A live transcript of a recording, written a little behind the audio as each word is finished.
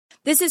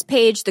This is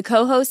Paige, the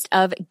co-host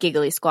of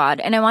Giggly Squad,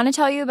 and I want to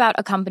tell you about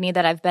a company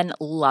that I've been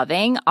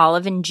loving,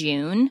 Olive &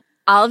 June.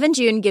 Olive &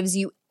 June gives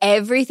you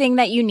everything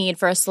that you need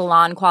for a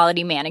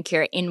salon-quality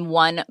manicure in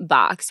one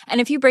box.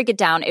 And if you break it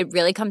down, it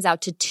really comes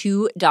out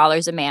to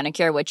 $2 a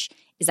manicure, which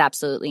is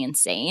absolutely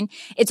insane.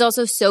 It's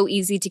also so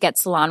easy to get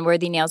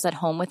salon-worthy nails at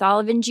home with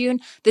Olive & June.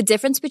 The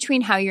difference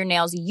between how your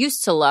nails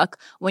used to look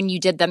when you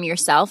did them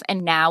yourself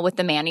and now with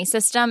the Mani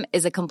system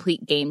is a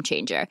complete game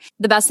changer.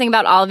 The best thing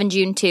about Olive &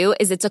 June, too,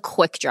 is it's a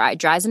quick dry.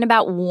 Dries in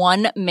about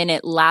 1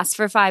 minute, lasts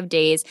for 5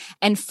 days,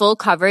 and full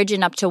coverage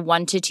in up to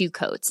 1 to 2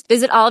 coats.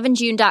 Visit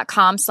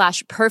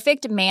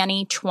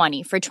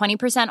oliveandjune.com/perfectmani20 for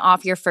 20%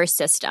 off your first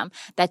system.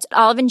 That's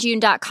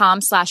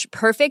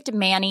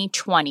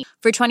oliveandjune.com/perfectmani20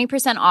 for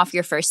 20% off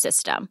your first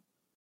system.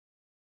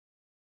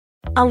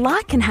 A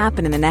lot can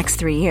happen in the next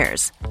 3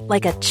 years.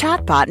 Like a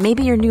chatbot may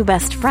be your new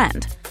best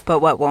friend.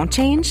 But what won't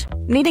change?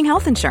 Needing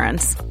health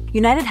insurance.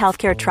 United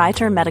Healthcare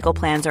Tri-Term Medical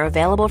Plans are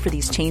available for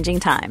these changing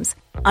times.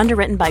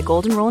 Underwritten by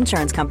Golden Rule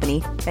Insurance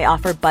Company, they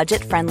offer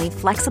budget-friendly,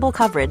 flexible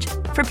coverage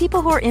for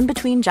people who are in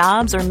between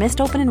jobs or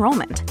missed open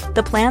enrollment.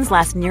 The plans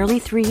last nearly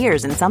 3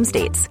 years in some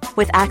states,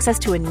 with access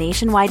to a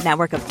nationwide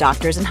network of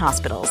doctors and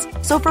hospitals.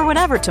 So for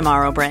whatever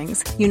tomorrow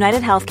brings,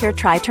 United Healthcare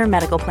Tri-Term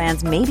Medical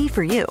Plans may be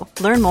for you.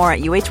 Learn more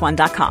at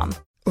uh1.com.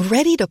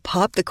 Ready to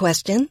pop the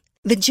question?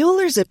 The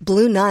jewelers at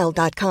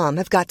BlueNile.com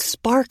have got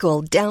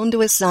sparkle down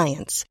to a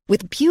science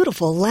with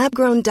beautiful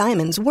lab-grown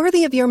diamonds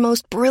worthy of your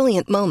most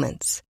brilliant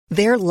moments.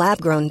 Their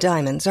lab-grown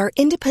diamonds are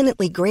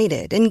independently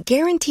graded and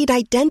guaranteed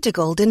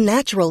identical to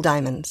natural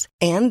diamonds,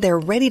 and they're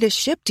ready to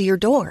ship to your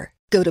door.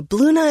 Go to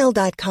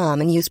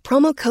BlueNile.com and use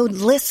promo code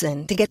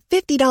LISTEN to get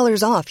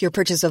 $50 off your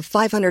purchase of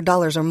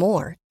 $500 or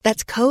more.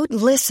 That's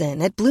code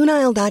LISTEN at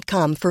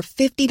BlueNile.com for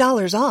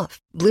 $50 off.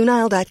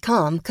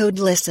 BlueNile.com, code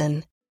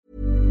LISTEN.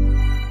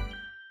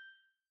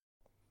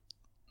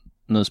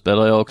 Nu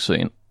spelar jag också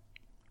in.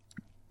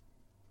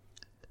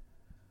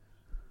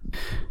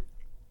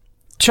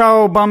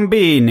 Ciao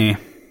bambini.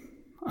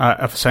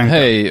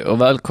 Hej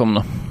och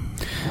välkomna.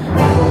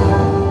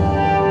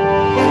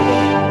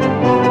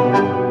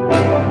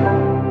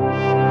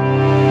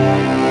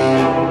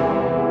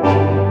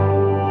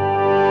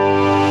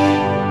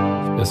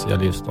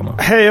 Specialisterna.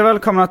 Hej och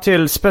välkomna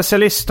till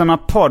Specialisterna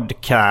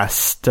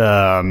podcast.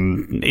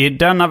 I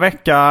denna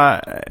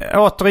vecka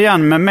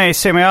återigen med mig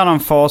Simon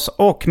Gärdenfors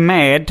och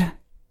med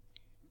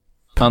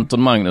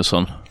Anton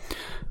Magnusson.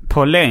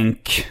 På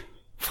länk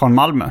från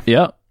Malmö.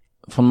 Ja,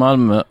 från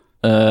Malmö.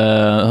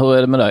 Hur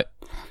är det med dig?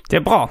 Det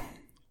är bra.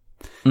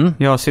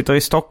 Jag sitter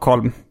i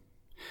Stockholm.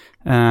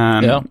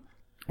 Ja.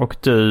 Och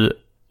du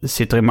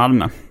sitter i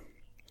Malmö.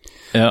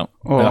 Ja,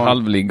 jag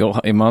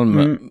halvligger i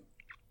Malmö.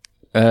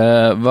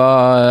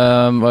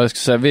 Vad jag ska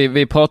säga,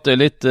 vi pratade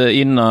lite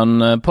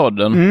innan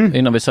podden,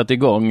 innan vi satte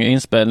igång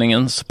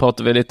inspelningen, så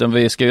pratade vi lite om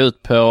vi ska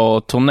ut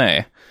på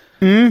turné.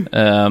 Det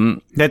är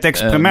ett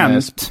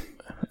experiment.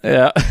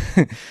 Ja,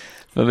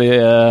 för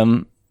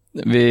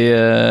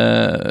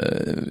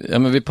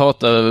vi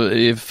pratade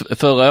i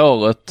förra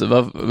året,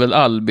 var väl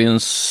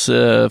Albins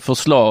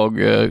förslag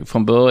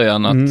från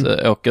början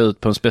att åka ut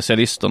på en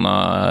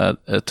Specialisterna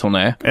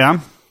turné. Ja.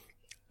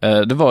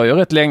 Det var ju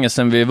rätt länge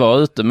sedan vi var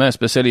ute med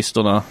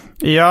Specialisterna.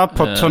 Ja,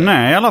 på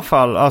turné i alla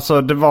fall.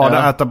 Alltså det var det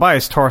Äta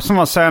Bajs-tour som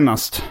var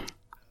senast.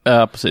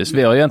 Ja, precis.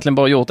 Vi har egentligen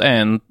bara gjort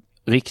en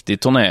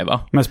riktig turné,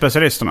 va? Med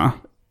Specialisterna?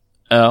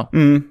 Ja.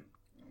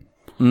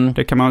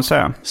 Det kan man väl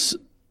säga.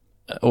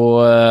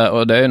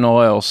 Och det är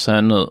några år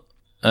sedan nu.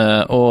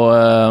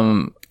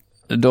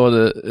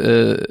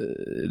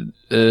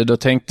 Då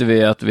tänkte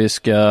vi att vi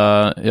ska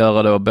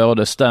göra då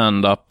både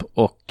stand-up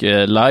och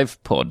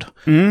livepodd.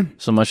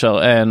 Så man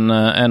kör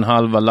en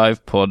halva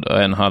livepodd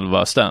och en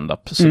halva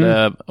stand-up.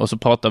 Och så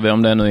pratar vi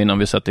om det nu innan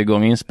vi satte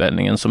igång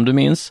inspelningen, som du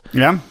minns.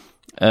 Ja.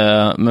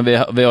 Men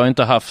vi har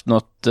inte haft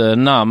något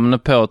namn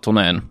på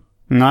turnén.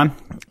 Nej.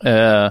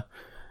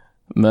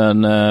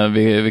 Men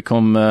vi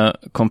kom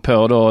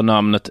på då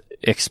namnet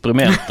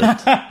Experimentet.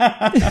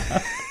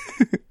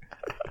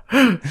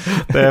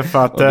 Det är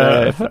för att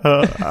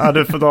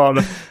du får dra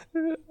det.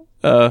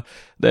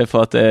 Det är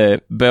för att det är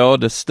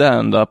både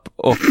stand-up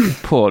och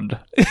podd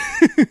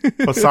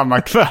på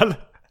samma kväll.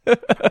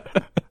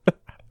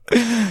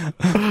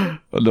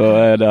 Och då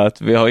är det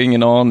att vi har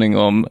ingen aning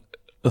om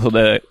hur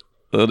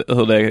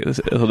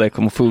det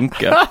kommer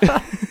funka.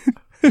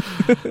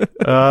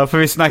 För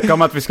vi snackade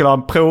om att vi skulle ha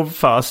en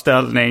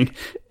provföreställning.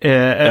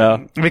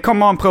 Vi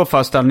kommer ha en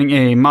provföreställning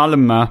i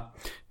Malmö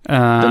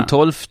den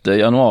 12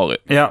 januari.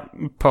 Ja,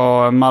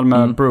 på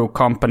Malmö Brew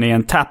Company,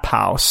 en tap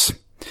house.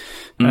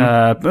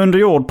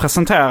 Underjord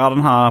presenterar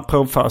den här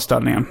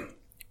provföreställningen.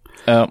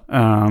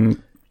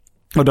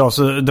 Och då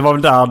så, det var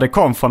väl där det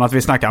kom från att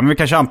vi snackade, men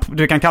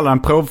du kan kalla det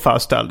en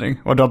provföreställning.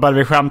 Och då började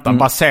vi skämta,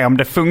 bara se om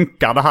det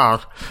funkar, det här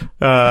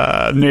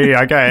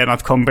nya grejen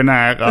att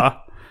kombinera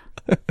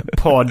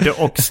podd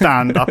och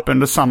stand-up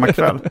under samma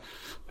kväll.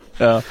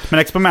 Ja. Men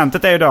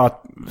experimentet är ju då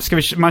att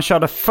man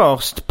körde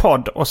först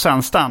podd och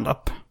sen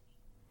stand-up.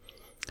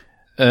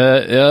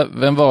 Ja,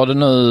 vem var det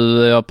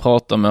nu jag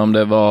pratade med, om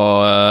det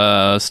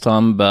var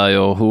Strandberg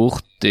och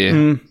Hurtig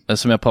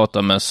som jag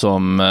pratade med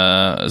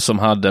som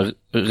hade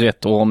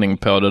rätt ordning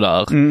på det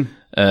där.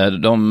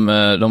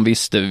 De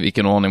visste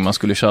vilken ordning man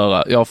skulle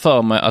köra. Jag har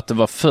för mig att det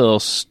var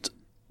först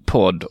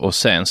podd och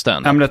sen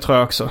stand-up. Ja, men det tror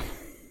jag också.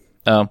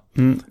 Ja.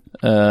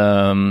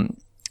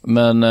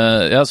 Men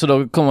så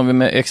då kommer vi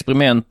med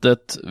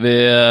experimentet.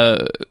 Vi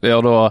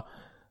har då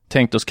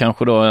tänkt oss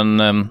kanske då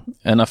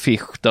en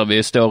affisch där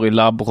vi står i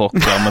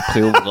labbrockar med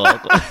provrör.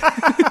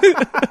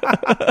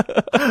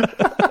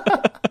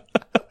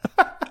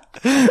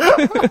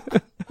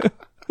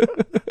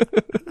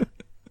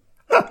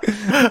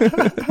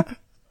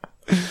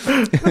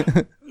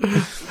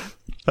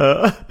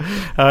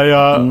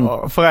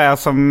 För er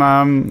som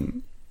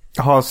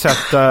har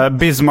sett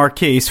Biz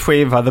Marquis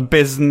skiva The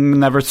Biz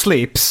Never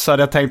Sleeps, så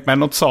hade jag tänkt mig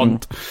något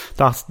sånt.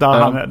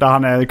 Där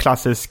han är en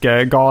klassisk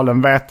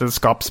galen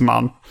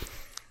vetenskapsman.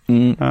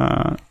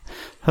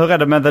 Hur är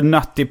det med The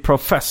Nutty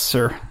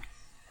Professor?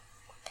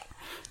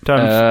 Det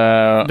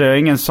är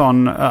ingen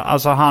sån,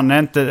 alltså han är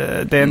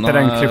inte, det är inte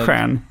den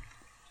klichén.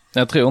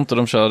 Jag tror inte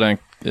de kör den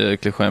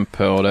klichén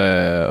på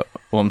det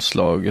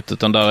omslaget,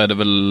 utan där är det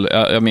väl,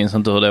 jag minns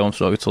inte hur det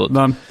omslaget ser ut.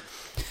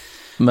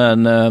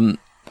 Men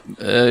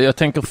jag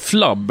tänker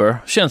Flubber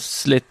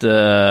känns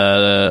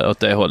lite åt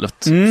det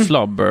hållet.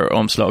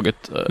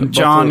 Flubber-omslaget.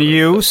 John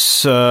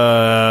Hughes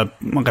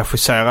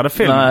regisserade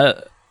film. Nej,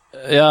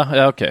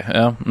 ja okej.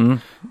 Ja,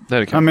 det är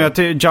det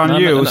kanske. Men John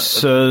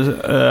Hughes,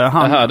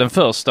 han... Det här den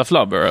första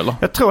Flubber, eller?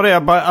 Jag tror det.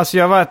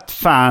 Jag var ett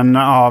fan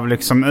av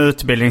liksom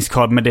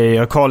utbildningskomedi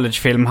och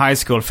collegefilm, high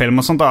school-film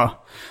och sånt där.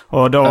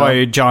 Och då var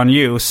ju John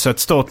Hughes ett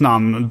stort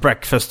namn.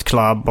 Breakfast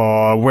Club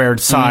och Weird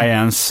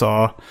Science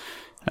och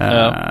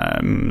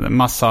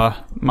massa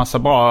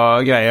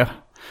bra grejer.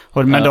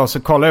 Men då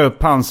så kollade jag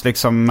upp hans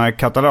liksom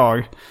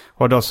katalog.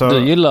 Och då så... Du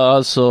gillar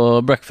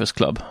alltså Breakfast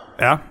Club?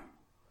 Ja.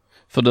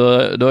 För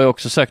du har ju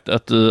också sagt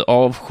att du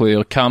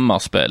avskyr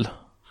kammarspel.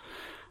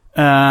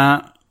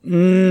 Jag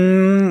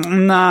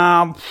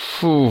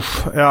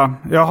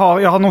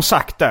har nog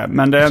sagt det,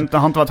 men det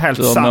har inte varit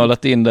helt sant. Du har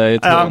målat in det i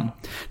ett rum.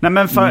 Nej,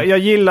 men för jag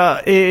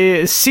gillar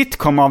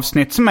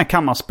sitcom-avsnitt som är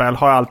kammarspel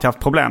har jag alltid haft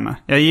problem med.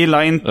 Jag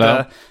gillar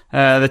inte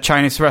The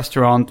Chinese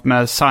Restaurant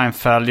med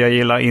Seinfeld. Jag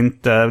gillar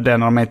inte det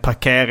när de är i ett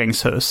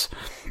parkeringshus.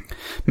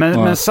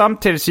 Men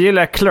samtidigt så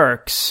gillar jag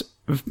Clerks,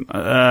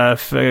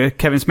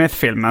 Kevin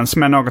Smith-filmen,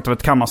 som är något av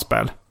ett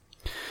kammarspel.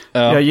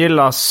 Jag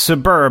gillar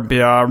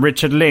Suburbia,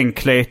 Richard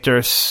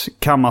Linklaters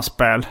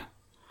kammarspel.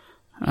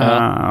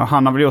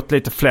 Han har väl gjort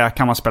lite fler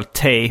kammarspel.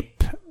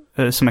 Tape,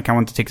 som jag kanske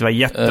inte tyckte var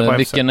jättebra.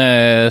 Vilken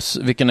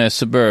är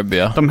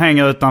Suburbia? De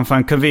hänger utanför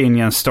en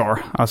convenience store,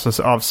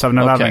 alltså av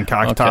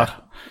 7-Eleven-karaktär.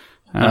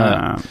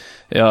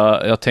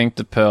 Jag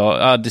tänkte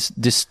på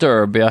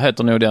Disturbia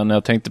heter nog den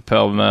jag tänkte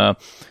på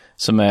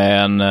som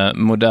är en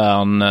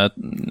modern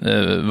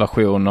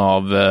version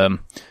av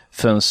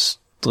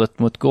Fönstret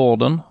mot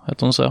gården,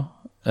 heter hon så?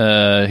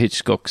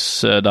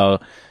 Hitchcocks, där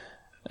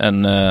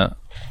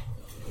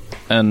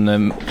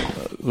en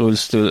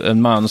rullstol,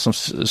 en man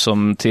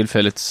som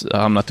tillfälligt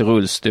hamnat i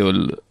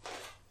rullstol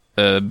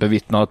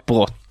bevittnar ett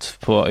brott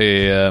på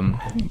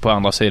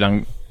andra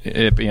sidan,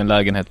 i en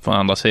lägenhet på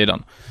andra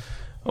sidan.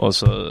 Och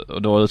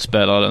då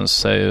utspelar den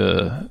sig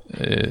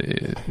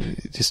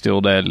till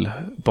stor del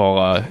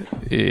bara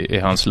i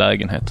hans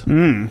lägenhet.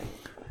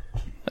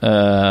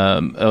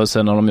 Och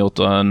sen har de gjort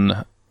en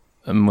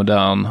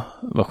modern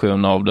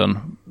version av den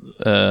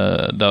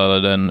där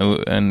är det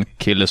en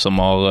kille som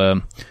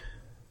har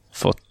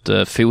fått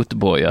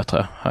fotboja,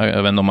 tror jag.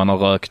 Jag vet inte om han har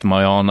rökt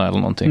marijuana eller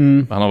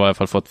någonting. Han har i alla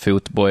fall fått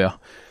fotboja.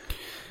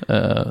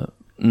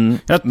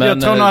 Jag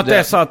tror nog att det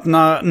är så att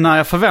när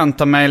jag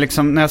förväntar mig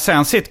liksom, när jag ser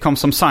en sitcom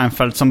som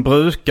Seinfeld som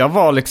brukar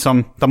vara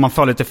liksom där man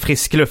får lite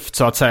frisk luft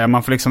så att säga,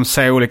 man får liksom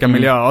se olika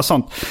miljöer och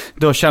sånt,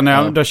 då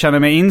känner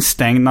jag mig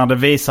instängd när det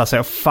visar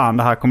sig fan,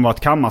 det här kommer vara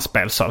ett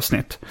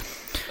kammarspelsavsnitt.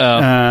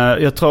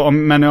 Jag tror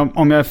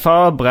om jag är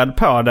förberedd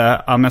på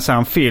det, om jag ser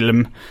en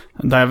film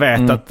där jag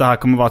vet att det här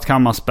kommer vara ett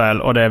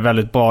kammarspel och det är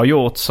väldigt bra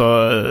gjort,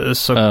 så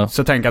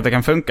tänker jag att det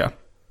kan funka.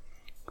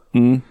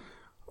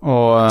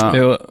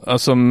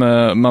 Alltså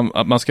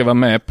man ska vara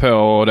med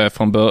på det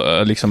från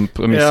liksom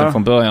premissen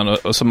från början,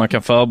 och så man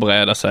kan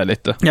förbereda sig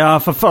lite. Ja,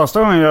 för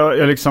första gången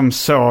jag liksom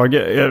såg,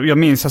 jag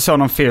minns jag såg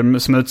någon film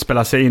som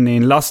utspelar sig in i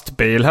en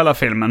lastbil hela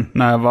filmen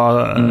när jag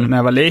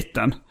var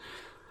liten.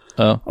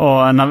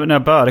 Och när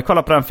jag började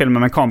kolla på den filmen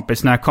med en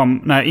kompis, när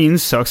jag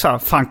insåg så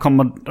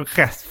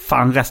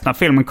här, resten av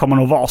filmen kommer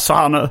nog vara så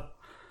här nu.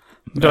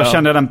 Då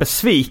kände jag den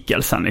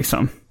besvikelsen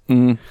liksom.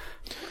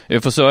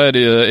 För så är det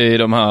ju i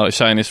de här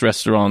Chinese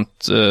Restaurant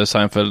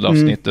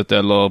Seinfeld-avsnittet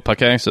eller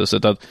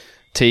Parkeringshuset, att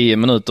 10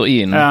 minuter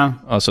in,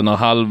 alltså när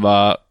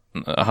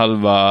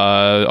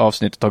halva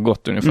avsnittet har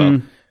gått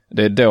ungefär,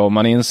 det är då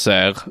man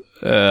inser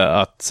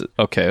att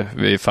okej,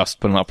 vi är fast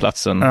på den här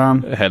platsen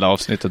hela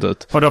avsnittet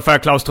ut. Och då får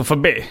jag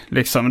klaustrofobi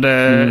liksom. Det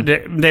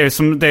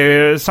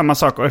är ju samma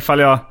sak. Och ifall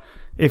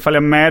ifall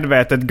jag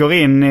medvetet går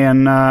in i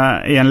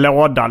en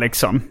låda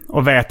liksom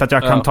och vet att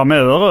jag kan ta mig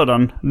ur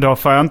den, då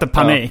får jag inte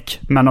panik.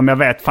 Men om jag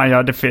vet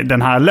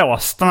den här är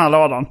låst, den här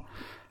lådan,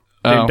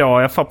 det är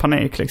då jag får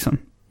panik liksom.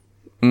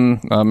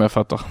 Ja, men jag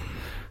fattar.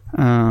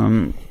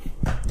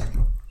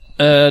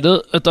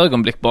 Du, ett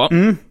ögonblick bara.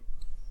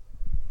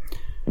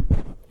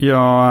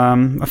 Jag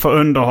får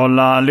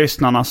underhålla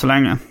lyssnarna så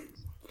länge.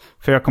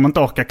 För jag kommer inte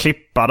orka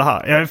klippa det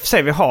här. Jag får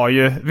se,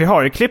 vi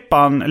har ju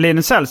klipparen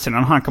Linus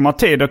Elsinen. Han kommer ha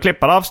tid att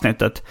klippa det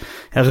avsnittet.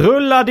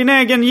 Rulla din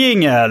egen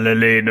jingle,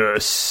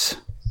 Linus.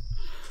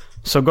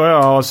 Så går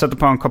jag och sätter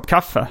på en kopp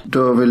kaffe.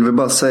 Då vill vi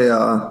bara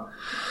säga...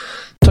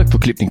 Tack för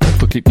klippning,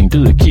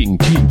 du är king.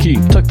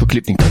 Tack för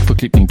klippning,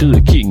 du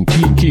är king.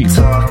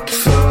 Tack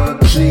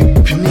för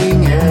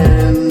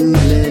klippningen,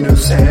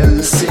 Linus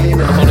Elsinen.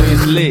 Har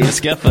du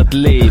skaffat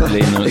liv,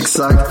 Linus?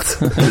 Exakt.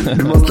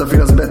 Det måste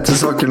finnas bättre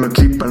saker än att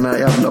klippa den här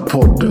jävla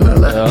podden,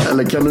 eller? Ja.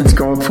 Eller kan du inte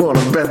komma på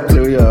något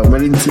bättre att göra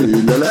med din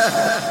tid, eller?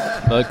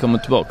 Välkommen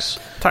tillbaks.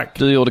 Tack.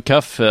 Du gjorde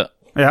kaffe.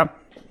 Ja.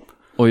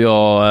 Och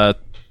jag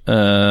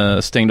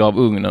stängde av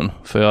ugnen,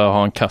 för jag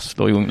har en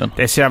kassler i ugnen.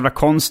 Det är så jävla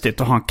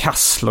konstigt att ha en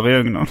kassler i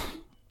ugnen.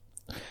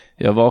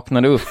 Jag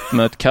vaknade upp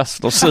med ett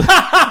kasslersug.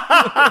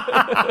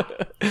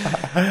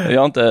 jag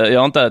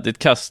har inte ätit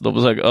kassler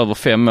på säkert över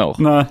 5 år.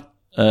 Nej.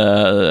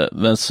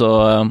 Men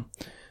så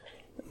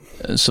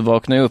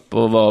vaknade jag upp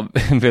och var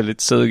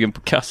väldigt sugen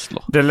på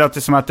kassler. Det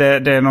låter som att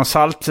det är någon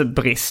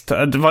saltbrist.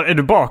 Är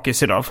du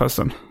bakis idag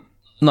förresten?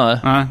 Nej.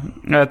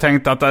 Jag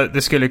tänkte att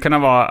det skulle kunna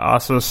vara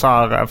alltså så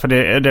här, för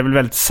det är väl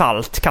väldigt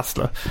salt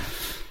kassler.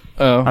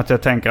 Att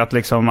jag tänker att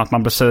liksom att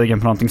man blir sugen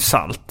på någonting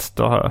salt.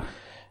 Då har jag...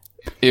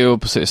 Jo,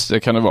 precis. Det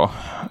kan det vara.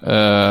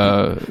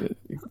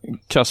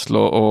 Kassler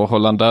och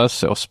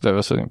hollandaisesås blev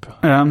jag sugen på.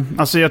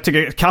 Alltså jag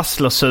tycker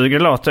kasslersuger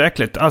låter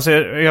äckligt. Alltså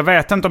jag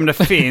vet inte om det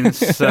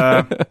finns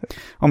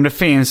om det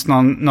finns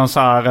någon så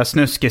här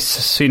snuskig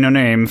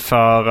synonym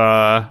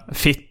för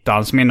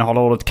fittan som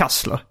innehåller ordet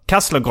kassler.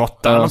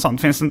 Kasslergrotta eller något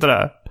sånt. Finns det inte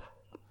det?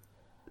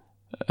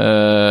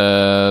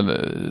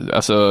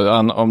 Alltså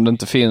om det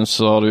inte finns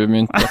så har du ju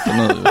myntat det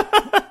nu.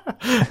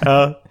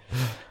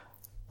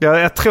 Ja,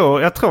 jag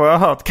tror jag har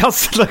hört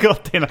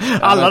kasslergrotta innan.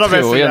 Jag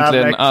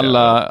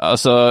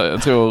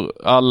tror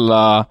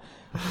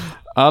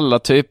alla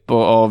typer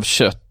av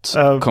kött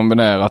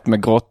kombinerat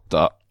med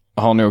grotta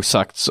har nog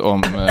sagts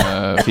om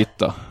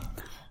fitta.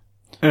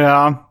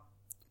 Ja.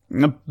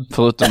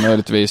 Förutom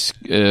möjligtvis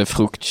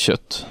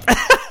fruktkött.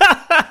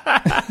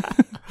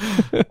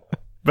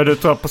 Men du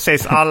tror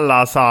precis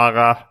alla så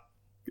här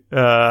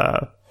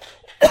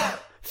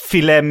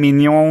filet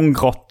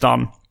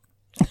mignon-grottan.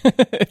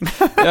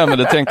 Ja, men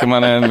det tänker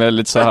man är en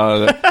väldigt så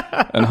här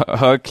en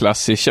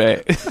högklassig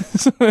tjej.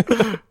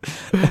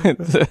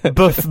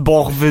 Bœuf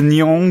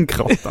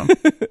bourguignon-grottan.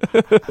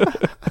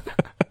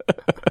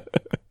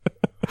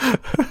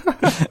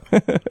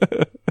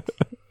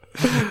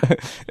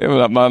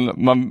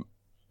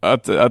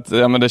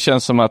 Men det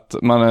känns som att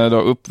man är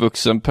då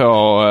uppvuxen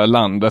på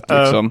landet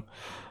liksom.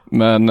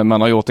 Men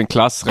man har gjort en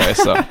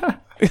klassresa.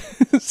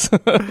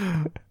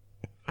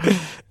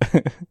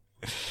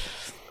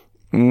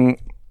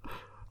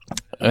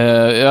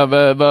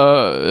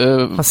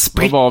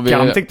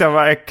 Sprickan tyckte jag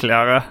var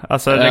äckligare.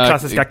 Alltså det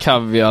klassiska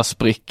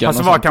kaviarsprickan.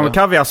 Alltså var kanske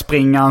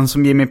kaviarspringan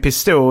som Jimmy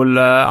Pistol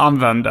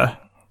använde.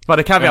 Var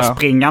det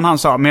kaviarspringan han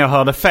sa? Men jag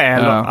hörde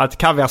fel att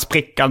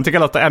kaviarsprickan tycker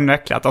jag låter ännu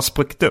äckligare. Att det har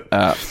sprickt upp.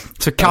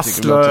 Så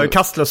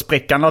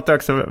kasslersprickan låter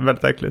också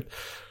väldigt äckligt.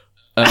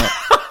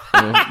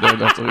 Det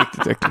låter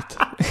riktigt äckligt.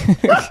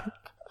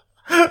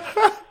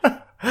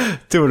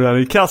 Tog du den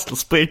i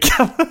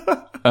kasslersprickan?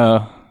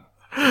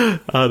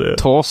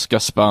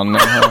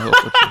 Torskaspannen.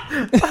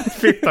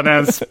 Fittan är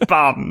en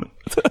spann.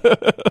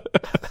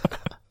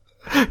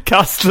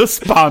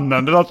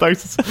 Kasslerspannen. Det låter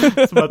också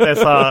som att det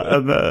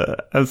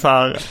är så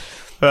här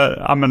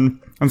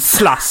en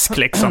slask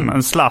liksom.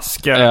 En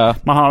slask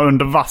man har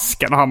under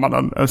vasken. Har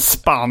man en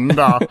spann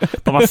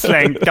där man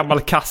slängt gammal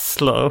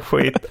kassler och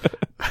skit.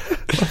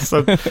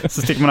 så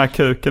sticker man här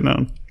kuken i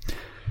den.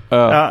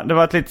 Ja, det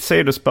var ett litet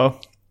sidospår.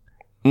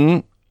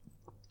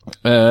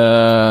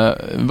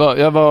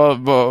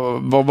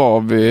 Var var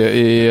vi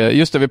i?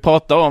 Just det, vi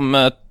pratade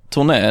om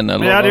turnén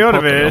eller? Ja, det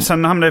gjorde vi.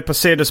 Sen hamnade vi på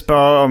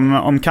sidospår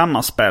om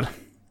kammarspel.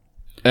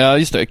 Ja,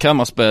 just det,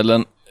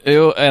 kammarspelen.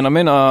 Jo, en av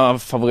mina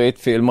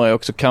favoritfilmer är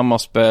också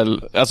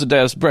kammarspel. Alltså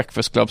dels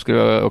Breakfast Club skulle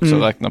jag också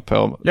räkna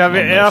på.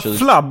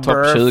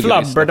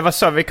 Flubber, det var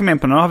så vi kom in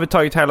på. Nu har vi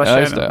tagit hela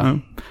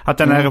kedjan. Att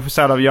den är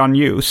regisserad av John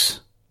Hughes.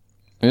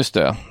 Just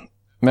det.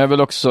 Men jag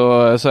vill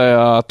också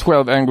säga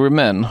 12 Angry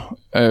Men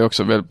är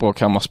också väldigt bra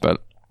kammarspel.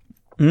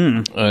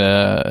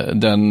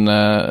 Den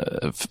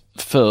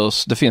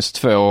först, det finns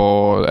 2,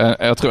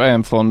 jag tror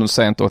en från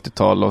sent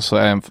 80-tal och så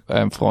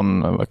en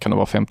från, vad kan det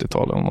vara,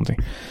 50-tal eller någonting.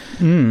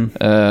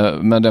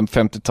 Men den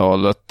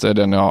 50-talet är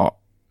den jag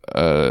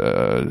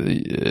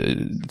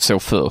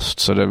såg först,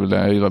 så det är väl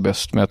den jag gillar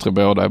bäst, men jag tror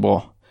båda är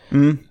bra.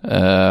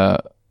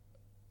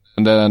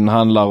 Den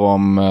handlar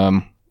om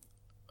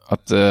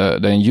att det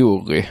är en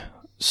jury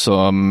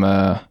som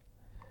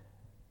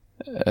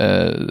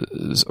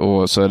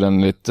Och så är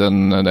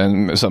det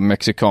en så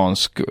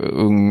mexikansk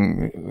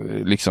ung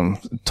liksom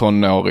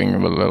tonåring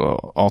eller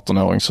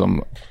 18-åring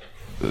som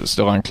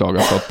står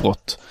anklagad för ett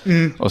brott.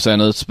 Och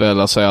sen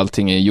utspelar sig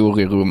allting i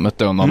juryrummet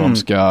då när de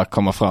ska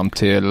komma fram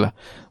till,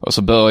 och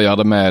så börjar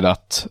det med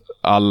att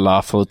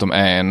alla förutom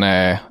en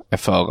är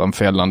för en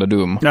fällande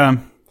dom.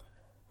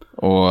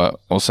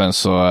 Och sen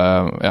så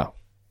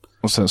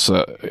och sen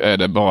så är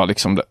det bara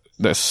liksom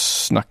det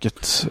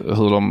snacket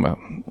hur de,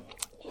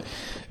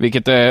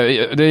 vilket det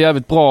är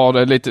jävligt bra.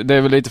 Det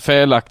är väl lite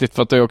felaktigt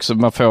för att det också,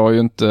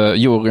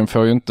 juryn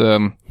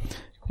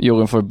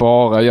får ju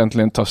bara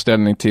egentligen ta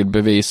ställning till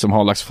bevis som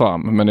har lagts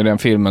fram, men i den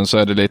filmen så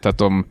är det lite att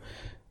de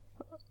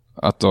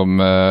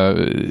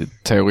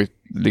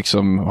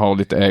liksom har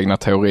lite egna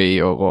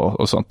teorier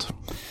och sånt.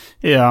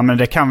 Ja, men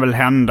det kan väl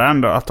hända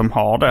ändå att de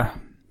har det.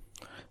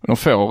 De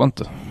får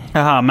inte.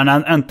 Jaha,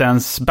 men inte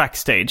ens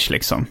backstage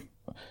liksom?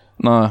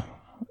 Nej,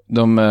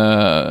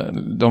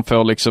 de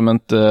får liksom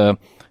inte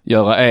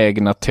göra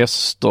egna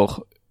tester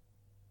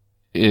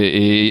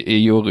i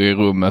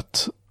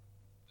juryrummet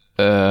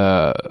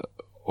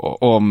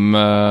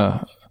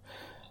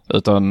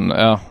utan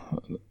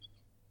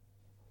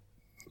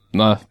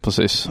nej,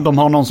 precis. De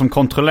har någon som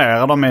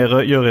kontrollerar dem i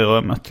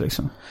juryrummet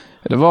liksom.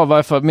 Det var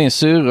varför att min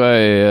syra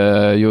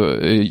är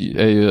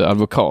ju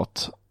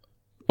advokat.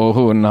 Och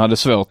hon hade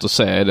svårt att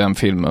se den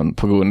filmen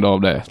på grund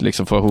av det.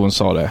 Liksom för hon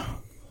sa det.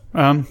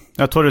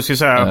 Jag tror du skulle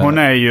säga hon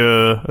är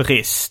ju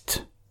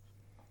jurist.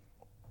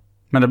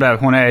 Men det blev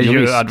hon är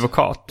ju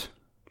advokat.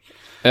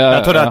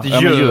 Jag trodde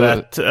att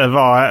juret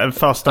var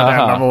första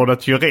delen av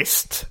ordet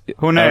jurist.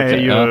 Hon är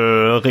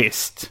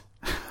jurist.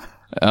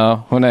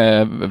 Ja, hon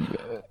är...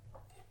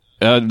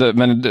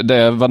 men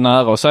det var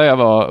nära att säga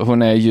var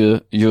hon är ju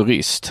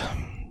jurist.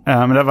 Ja,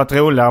 men det har varit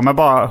roligare med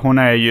bara hon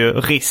är ju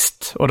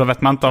rist. Och då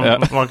vet man inte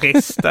vad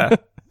rist är.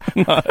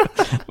 Nej,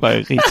 vad är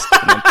rist?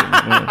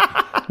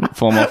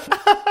 Form av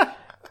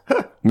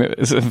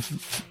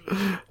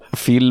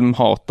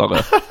filmhatare.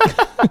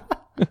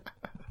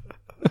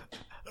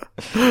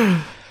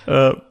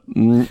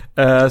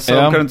 Så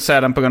de kunde inte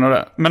säga den på grund av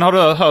det. Men har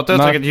du hört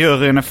uttrycket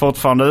juryn är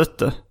fortfarande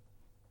ute?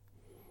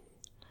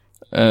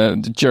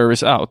 The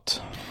jury's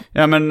out.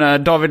 Ja,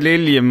 men David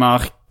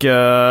Liljemark,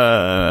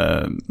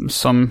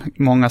 som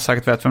många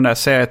sagt vet vem det är,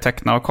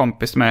 serietecknare och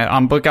kompis med,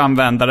 han brukar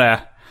använda det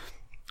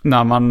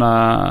när man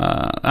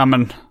när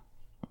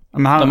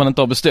man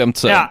inte har bestämt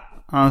sig. Ja,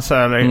 han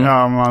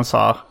säger man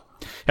sa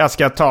jag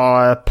ska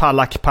ta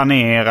palak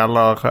paner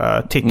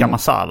eller tikka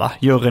masala.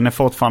 Juryn är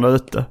fortfarande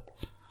ute.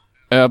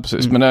 Ja,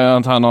 precis. Men det är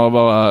att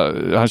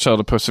han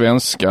körde på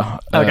svenska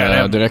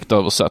direkt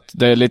översatt.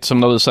 Det är lite som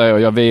när du säger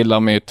jag vilar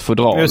mitt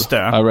fodral. Just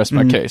det. I rest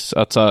my case.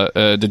 Att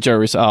the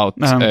jury's out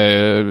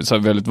är så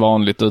väldigt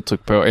vanligt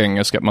uttryck på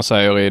engelska. Man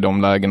säger i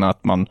de lägena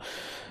att man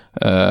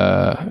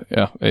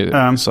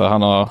så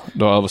han har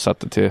då översatt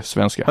det till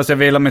svenska. Fast jag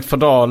vilar mitt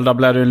fodral, där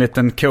blev det en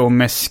liten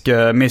komiskt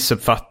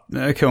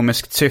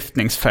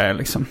syftningsfel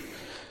liksom.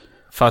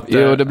 För att,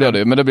 jo, det blir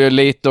det. Men det blir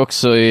lite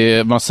också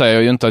man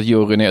säger ju inte att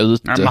juryn är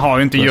ute. Nej, man har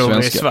ju inte jury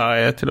i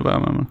Sverige till att börja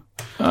med.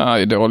 Ja,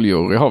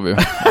 idoljury har vi. Och,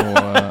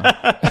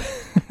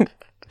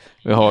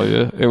 vi har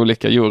ju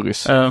olika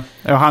jurys.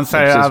 Och han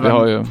säger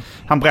även,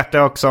 han berättar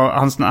också,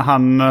 han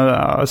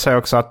säger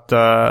också att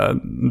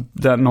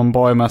det är någon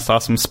borgmästare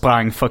som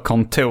sprang för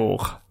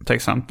kontor till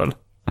exempel.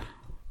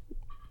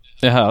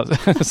 Ja,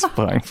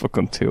 sprang för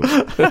kontor.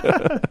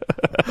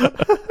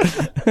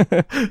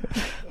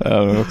 Ja,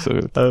 det är också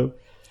roligt.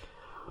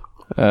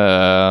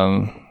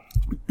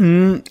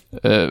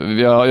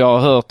 Jag har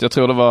hört, jag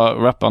tror det var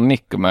rapparen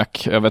Nickomac.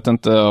 Jag vet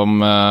inte om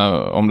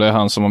det är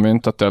han som har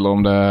myntat det eller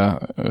om det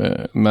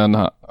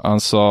men han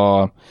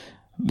sa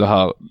det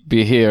här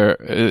be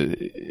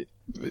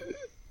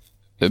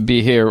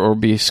here or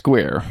be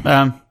square.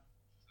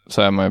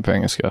 Säger man ju på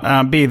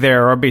engelska. Be there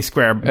or be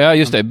square. Ja,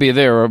 just det. Be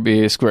there or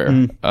be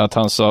square. Att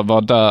han sa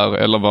var där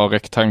eller var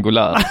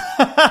rektangulär.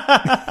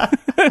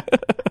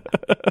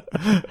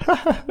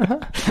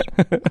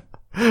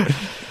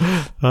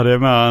 Ja, det är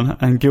med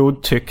en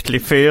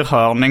godtycklig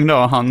fyrhörning då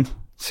han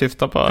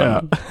syftar på.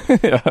 Ja.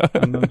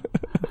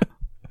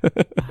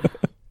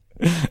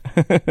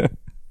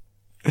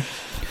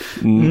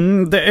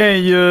 Det är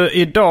ju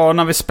idag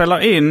när vi spelar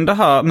in det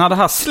här, när det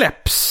här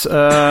släpps.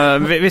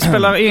 Vi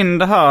spelar in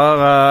det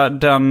här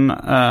den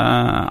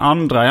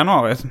 2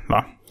 januari,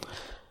 va?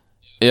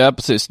 Ja,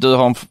 precis. Du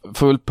har en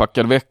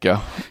fullpackad vecka.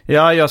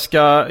 Ja, jag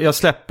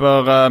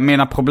släpper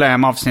Mina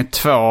problem avsnitt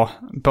 2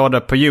 både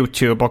på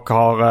YouTube och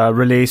har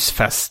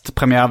releasefest,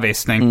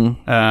 premiärvisning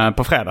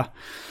på fredag.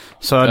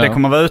 Så det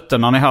kommer vara ute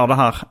när ni hör det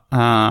här.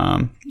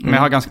 Men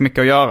jag har ganska mycket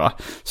att göra.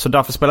 Så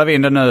därför spelar vi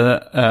in det nu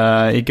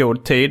i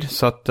god tid.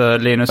 Så att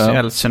Linus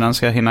Elsinen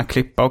ska hinna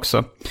klippa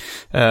också.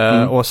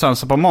 Och sen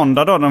så på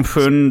måndag då den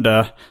 7,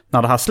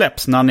 när det här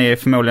släpps, när ni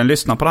förmodligen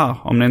lyssnar på det här,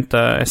 om ni inte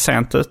är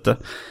sent ute,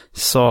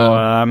 så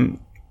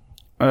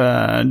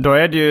då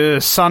är det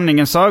ju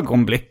sanningens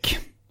ögonblick.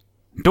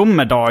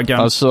 Domedagen.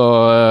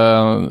 Alltså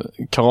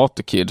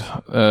Karate Kid.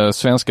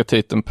 Svenska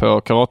titeln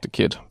på Karate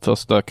Kid.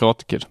 Första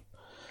Karate Kid.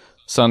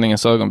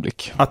 Sanningens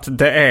ögonblick. Att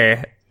det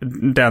är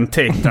den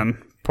titeln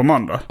på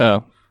måndag.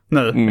 Ja.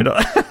 Nu, idag.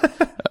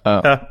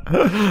 Ja.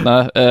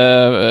 Nej,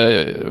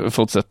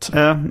 fortsätt.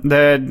 Det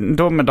är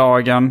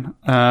domedagen,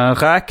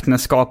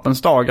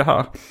 räkneskapens dag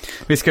här.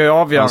 Vi ska ju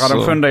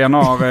avgöra den 7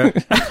 januari.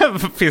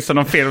 Finns det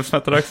någon film som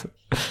heter det också?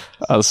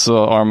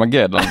 Alltså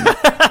Armageddon.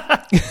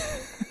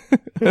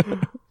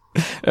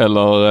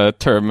 Eller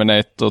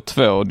Terminator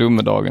 2,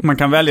 domedagen. Man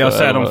kan välja att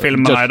se de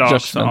filmerna idag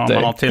också om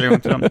man har tillgång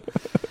till dem.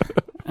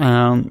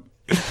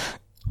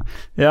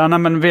 Ja, nej,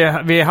 men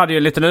vi hade ju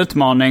en liten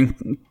utmaning.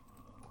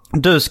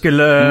 Du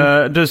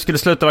skulle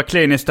sluta vara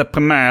kliniskt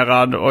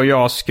deprimerad och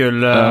jag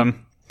skulle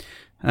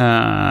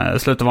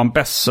sluta vara en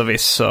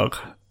besserwisser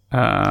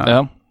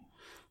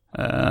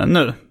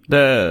nu.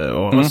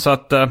 Så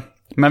att,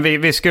 men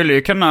vi skulle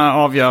ju kunna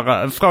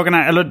avgöra. Frågan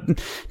är, eller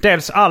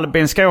dels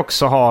Albin ska ju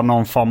också ha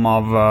någon form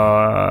av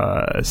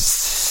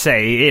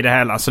say i det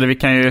hela. Så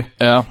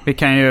vi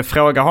kan ju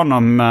fråga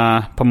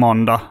honom på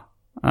måndag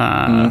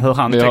hur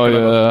han tycker. Vi har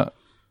ju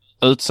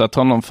utsatt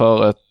honom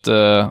för ett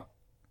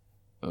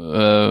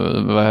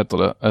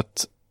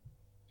ett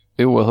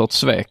oerhört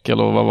svek,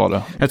 eller vad var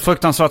det? Ett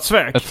fruktansvärt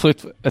svek.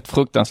 Ett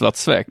fruktansvärt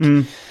svek.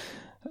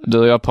 Du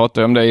och jag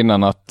pratade om det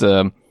innan, att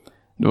det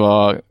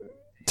var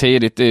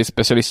tidigt i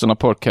Specialisterna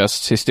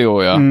Podcasts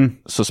historia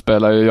så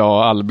spelar ju jag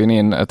och Albin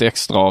in ett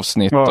extra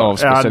avsnitt av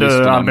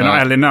Specialisterna. Ja, du, Albin och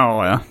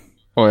Elinor, ja.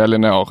 Och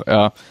Elinor,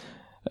 ja.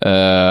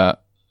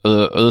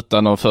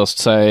 Utan att först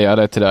säga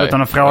det till dig.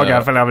 Utan att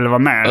fråga för jag ville vara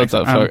med.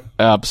 Liksom.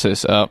 Ja,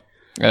 precis, ja.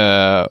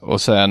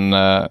 Och sen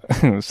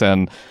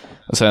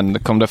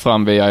kom det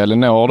fram via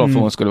Elinor då, för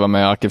hon skulle vara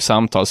med i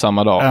Arkivsamtal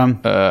samma dag.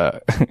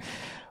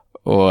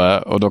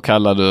 Och då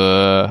kallade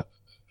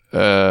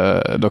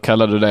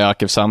du det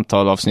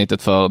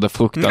Arkivsamtal-avsnittet för det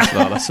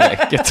fruktansvärda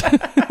sveket.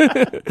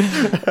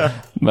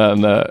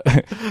 Men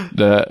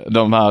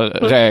de här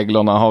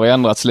reglerna har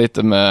ändrats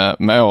lite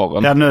med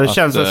åren. Ja, nu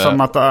känns det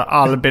som att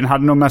Albin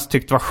hade nog mest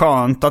tyckt var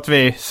skönt att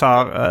vi så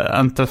här,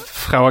 inte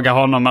frågar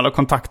honom eller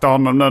kontaktar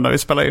honom nu när vi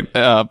spelar in.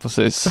 Ja,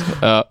 precis.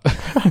 Ja.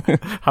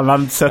 Han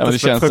hade inte sett det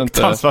som ett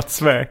fruktansvärt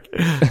svek.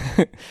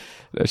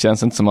 Det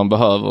känns inte som man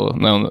behöver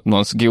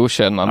någons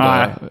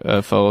godkännande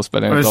för att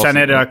spela in. Men sen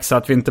är det också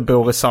att vi inte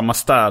bor i samma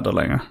städer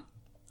längre.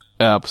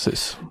 Ja,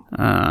 precis.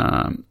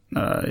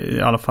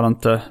 I alla fall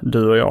inte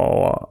du och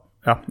jag.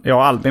 Jag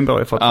och Albin bor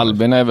ju fortfarande.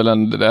 Albin är väl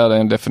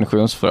en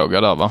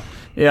definitionsfråga där, va?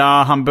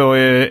 Ja, han bor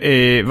ju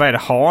i, vad är det,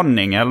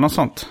 Haninge eller något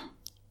sånt?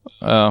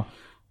 Ja.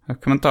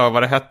 Jag kommer inte ihåg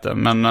vad det hette,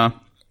 men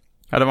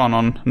det var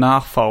någon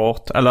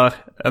närförort, eller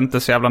inte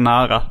så jävla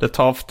nära. Det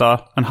tar ofta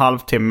en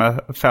halvtimme,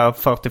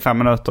 45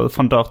 minuter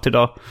från dörr till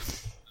dörr.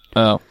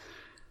 Ja.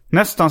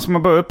 Nästan som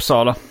att bo i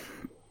Uppsala.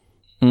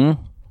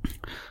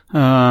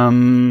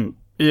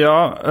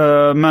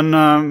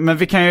 Men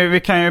vi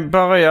kan ju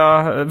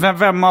börja.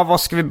 Vem av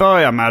oss ska vi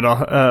börja med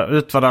då?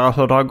 Utvärdera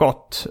hur det har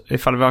gått,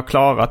 ifall vi har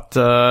klarat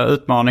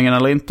utmaningen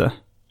eller inte.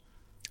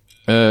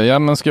 Ja,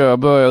 men ska jag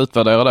börja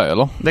utvärdera det,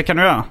 eller? Det kan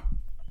du göra.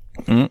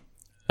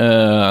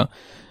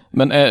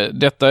 Men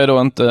detta är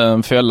då inte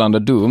en fällande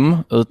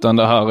dom, utan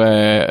det här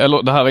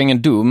är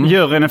ingen dom.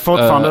 Juryn är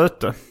fortfarande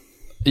ute.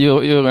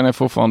 Juryn är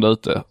fortfarande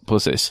ute,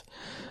 precis.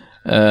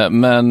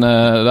 Men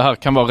det här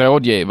kan vara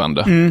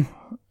rådgivande.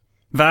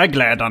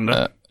 Vägledande.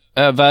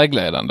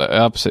 Vägledande,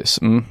 ja, precis.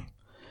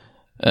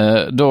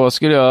 Då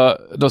skulle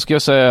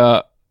jag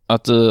säga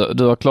att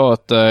du har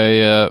klarat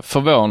dig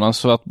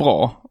förvånansvärt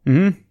bra.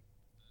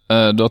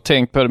 Du har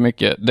tänkt på det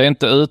mycket. Det är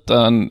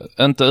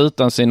inte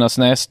utan sina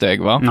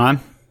snedsteg, va? Nej.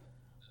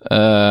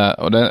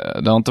 Och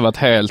det har inte varit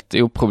helt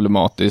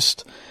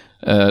oproblematiskt.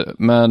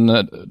 Men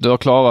du har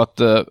klarat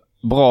det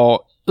bra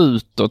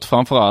utåt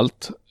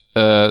framförallt.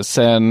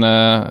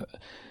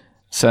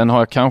 Sen har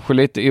jag kanske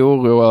lite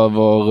oro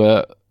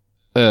över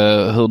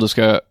hur du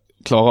ska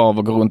klara av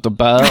att gå runt och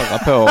bära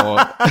på.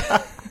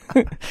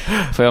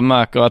 För jag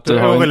märker att du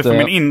har inte... för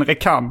min inre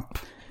kamp.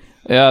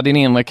 Ja, din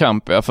inre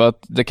kamp, ja. För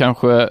att det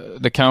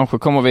kanske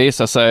kommer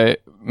visa sig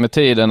med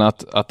tiden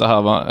att det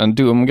här var en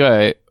dum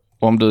grej,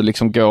 om du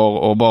liksom går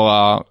och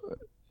bara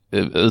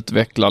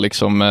utvecklar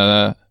liksom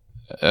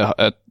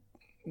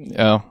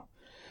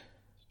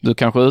du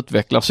kanske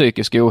utvecklar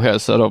psykisk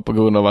ohälsa då på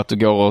grund av att du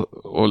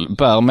går och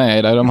bär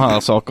med dig de här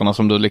sakerna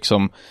som du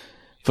liksom...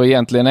 För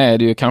egentligen är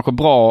det ju kanske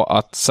bra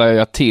att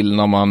säga till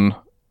när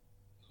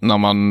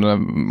man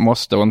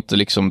måste och inte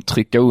liksom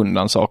trycka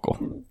undan saker.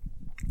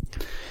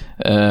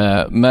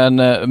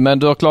 Men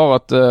du har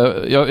klarat...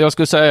 Jag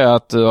skulle säga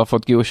att du har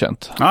fått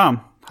godkänt. Ja,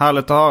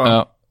 härligt att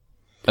höra.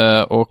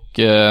 Och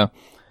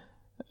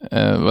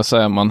vad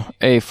säger man?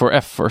 A for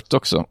effort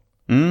också.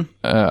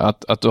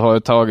 Att du har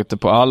tagit det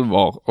på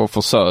allvar och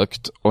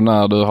försökt, och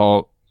när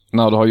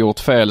du har gjort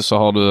fel så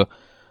har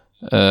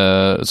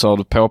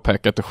du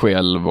påpekat det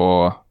själv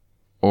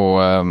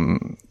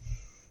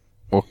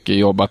och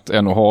jobbat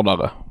ännu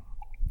hårdare.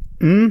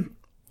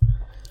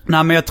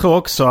 Nej, men jag tror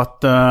också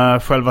att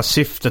själva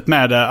syftet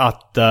med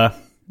det,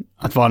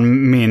 att vara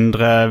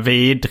mindre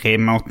vidrig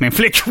mot min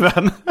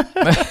flickvän.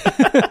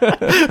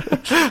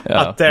 Ja,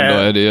 att det, då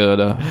är det ju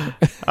det.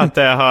 Att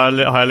det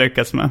har jag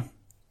lyckats med.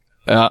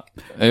 Ja,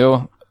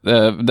 jo.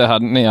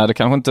 Ni hade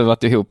kanske inte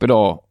varit ihop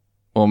idag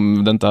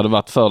om det inte hade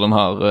varit för den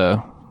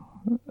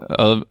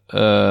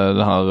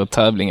här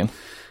tävlingen.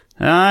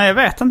 Ja, jag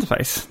vet inte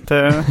faktiskt.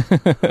 Det...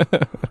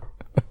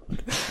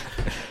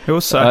 Jag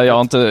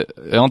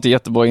har inte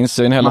jättebra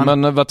insyn heller,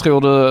 men vad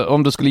tror du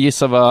om du skulle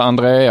gissa vad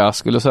Andrea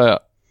skulle säga?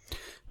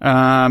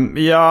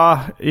 Ja,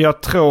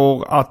 jag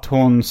tror att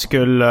hon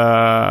skulle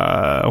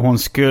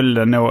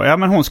nog, ja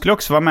men hon skulle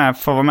också vara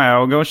med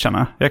och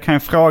godkänna. Jag kan ju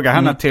fråga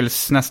henne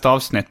tills nästa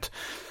avsnitt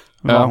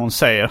vad hon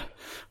säger.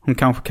 Hon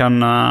kanske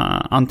kan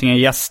antingen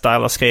gästa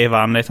eller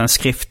skriva en liten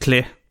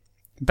skriftlig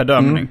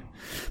bedömning.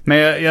 Men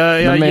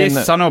jag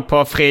gissar nog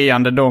på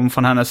friande dom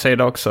från hennes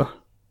sida också.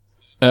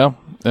 Ja,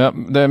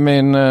 det är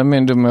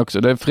min dom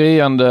också. Det är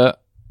friande,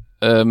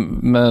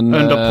 men...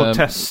 Under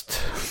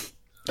protest.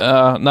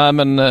 Nej,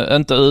 men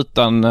inte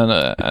utan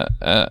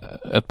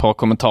ett par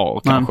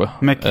kommentarer kanske.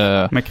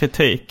 Med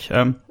kritik.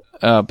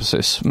 Ja,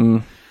 precis.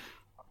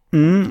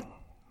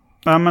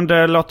 Ja, men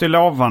det låter ju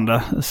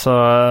lovande. Så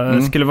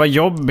det skulle vara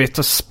jobbigt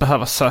att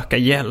behöva söka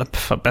hjälp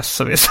för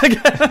besserwisser.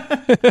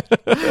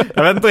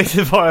 Jag vet inte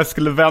riktigt var jag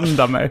skulle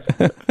vända mig.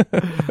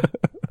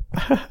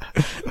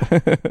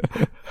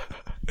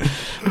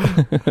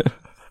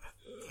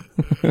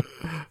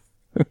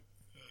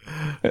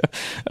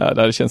 Ja,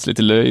 det känns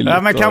lite löjligt.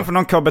 Ja, men kanske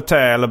någon KBT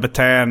eller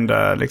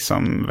beteende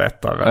liksom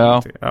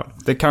vetare. Ja,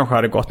 det kanske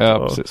hade gått.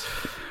 Ja, precis.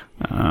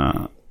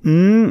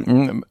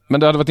 Men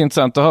det hade varit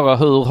intressant att höra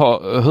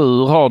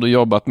hur har du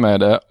jobbat med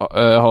det?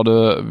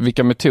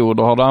 Vilka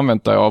metoder har du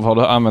använt dig av? Har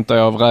du använt dig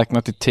av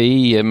räkna till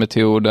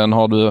 10-metoden?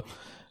 Har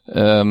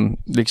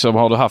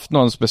du haft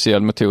någon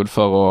speciell metod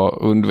för att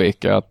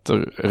undvika att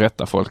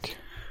rätta folk?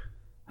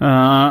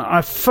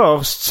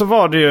 Först så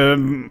var det ju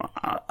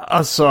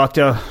alltså att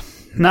jag...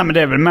 Nej, men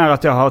det är väl mer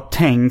att jag har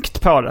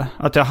tänkt på det.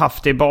 Att jag har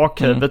haft det i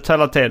bakhuvudet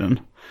hela tiden.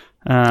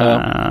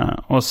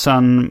 Och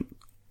sen...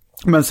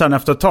 Men sen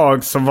efter ett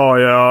tag så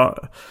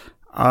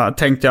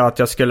tänkte jag att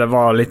jag skulle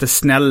vara lite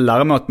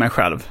snällare mot mig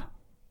själv.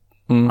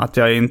 Att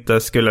jag inte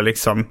skulle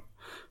liksom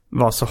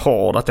vara så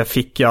hård. Att jag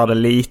fick göra det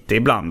lite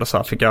ibland. Och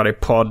så fick göra det i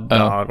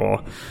poddar.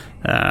 Och,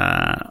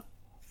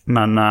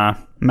 men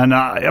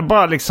jag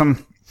bara liksom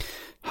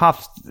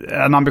haft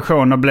en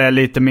ambition att bli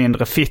lite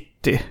mindre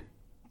fittig.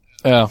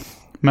 Ja.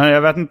 Men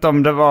jag vet inte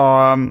om det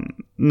var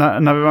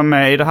när vi var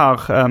med i det här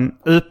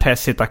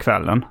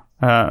UP-sittarkvällen.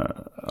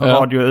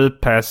 Radio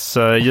UPs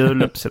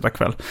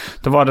juluppsittarkväll.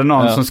 Då var det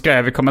någon som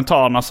skrev i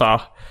kommentarerna så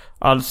här.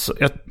 Alltså,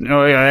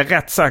 jag är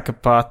rätt säker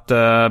på att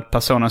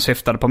personen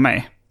syftade på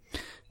mig.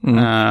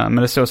 Men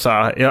det stod så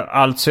här.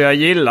 Jag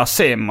gillar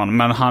Simon,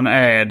 men han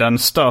är den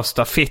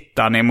största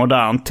fittan i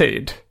modern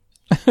tid.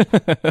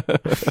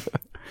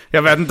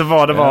 Jag vet inte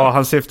vad det var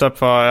han syftade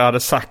på jag hade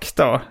sagt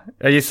då.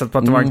 Jag gissade på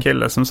att det var en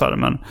kille som sa det,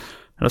 men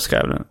jag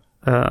skrev det.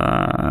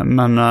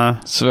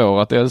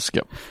 Svår att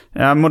älska.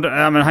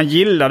 Men han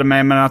gillade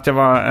mig, men att jag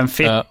var en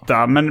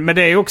fitta. Men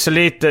det är ju också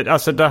lite,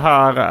 alltså det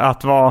här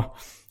att vara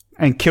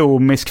en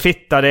komisk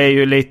fitta, det är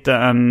ju lite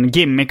en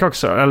gimmick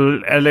också.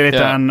 Eller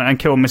lite en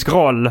komisk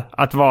roll.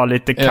 Att vara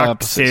lite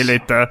kaxig,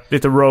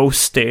 lite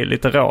roasty,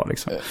 lite rå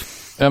liksom.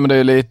 Ja, men det är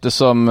ju lite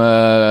som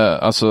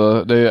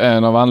alltså det är ju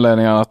en av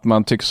anledningarna att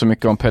man tycker så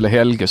mycket om Pelle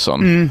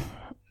Helgesson.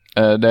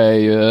 Det är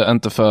ju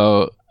inte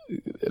för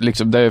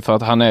liksom, det är för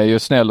att han är ju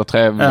snäll och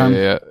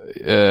trevlig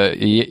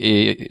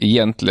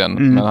egentligen,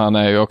 men han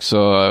är ju också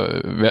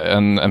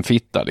en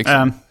fitta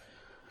liksom.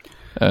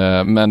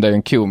 Men det är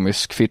en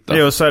komisk fitta.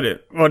 Jo, så är det.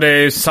 Och det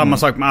är ju samma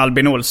sak med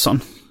Albin Olsson.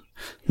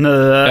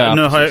 Nu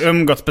har jag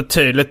umgått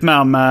betydligt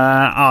mer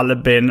med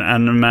Albin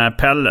än med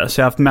Pelle.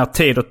 Så jag har haft mer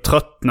tid att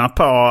tröttna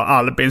på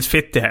Albins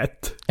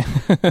fittighet.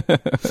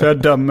 Så jag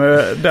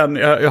dömer den.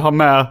 Jag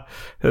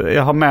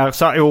har mer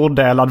så här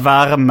odelad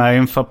värme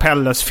inför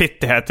Pelles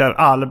fittighet.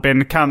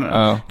 Albin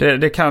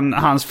kan,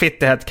 hans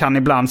fittighet kan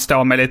ibland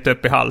stå mig lite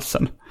upp i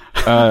halsen.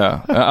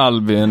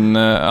 Albin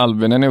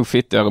är nog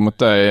fittigare mot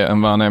dig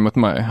än vad han är mot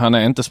mig. Han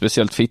är inte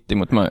speciellt fittig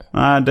mot mig.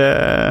 Nej,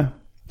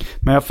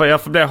 men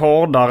jag får bli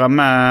hårdare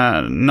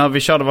med när vi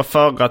körde vår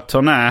förra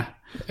turné.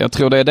 Jag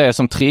tror det är det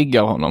som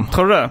triggar honom.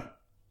 Tror du det?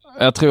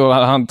 Jag tror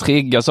att han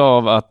triggas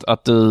av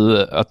att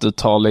du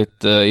tar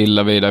lite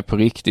illa vid dig på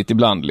riktigt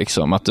ibland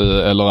liksom.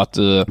 Eller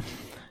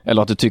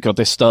att du tycker att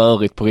det är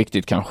störigt på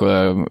riktigt, kanske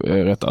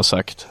rättare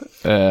sagt.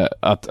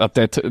 Att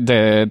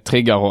det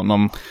triggar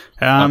honom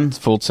att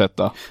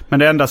fortsätta. Men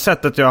det enda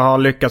sättet jag har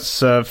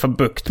lyckats få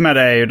bukt med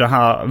det är ju de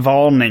här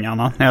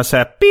varningarna. När jag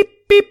säger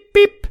pip, pip,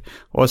 pip.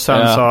 Och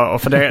sen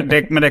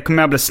men det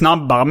kommer jag bli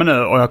snabbare med nu.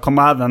 Och jag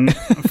kommer även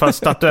för att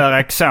statuera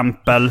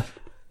exempel.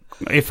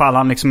 Ifall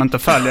han liksom inte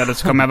följer det,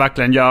 så kommer jag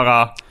verkligen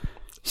göra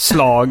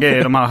slag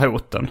i de här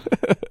hoten.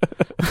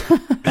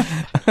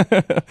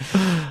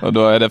 Och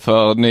då är det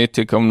för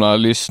nytillkomna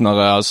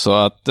lyssnare alltså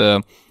att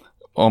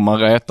om man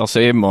rätar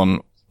Simon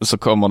så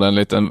kommer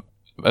det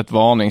ett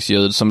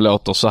varningsljud som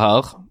låter så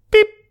här.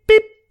 Pip,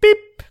 pip,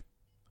 pip.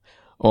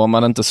 Och om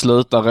man inte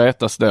slutar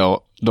retas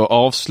då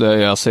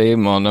avslöjar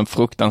Simon en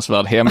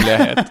fruktansvärd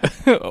hemlighet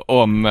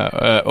om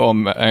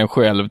en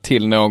själv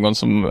till någon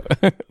som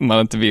man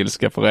inte vill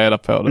ska få reda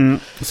på det.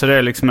 Så det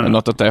är liksom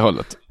något åt det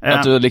hållet. Ja.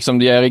 Att du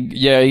liksom ger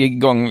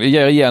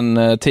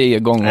igen 10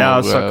 gånger.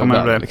 Ja, så kommer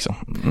det bli. Liksom.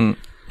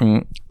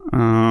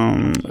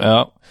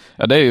 Ja,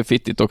 det är ju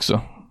fittigt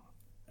också.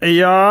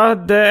 Ja,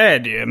 det är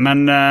det ju.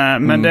 Men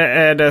det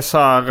är det så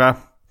här...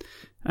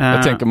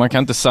 Jag tänker man kan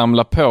inte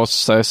samla på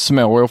sig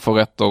små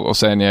oförrätter och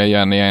sen ge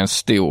igen i en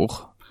stor.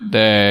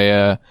 Det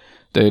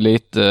är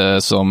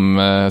lite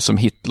som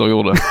Hitler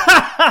gjorde.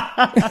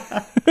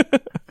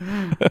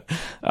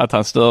 Att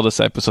han störde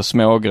sig på så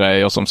små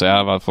grejer som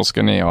säger varför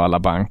ska ni ha alla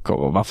banker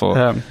och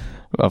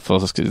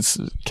varför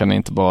kan ni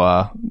inte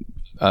bara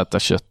äta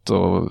kött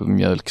och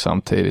mjölk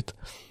samtidigt.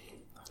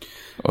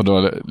 Och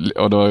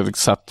då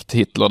satt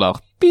Hitler där.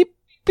 Pip,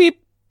 pip,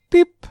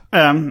 pip.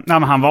 Nej,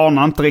 men han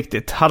varnar inte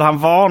riktigt. Hade han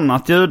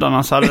varnat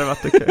judarna så hade det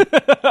varit okej.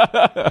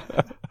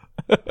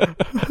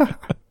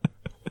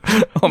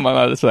 Om man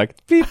hade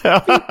sagt pip,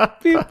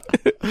 pip, pip.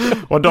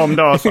 Och de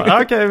då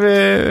sa okej,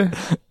 vi...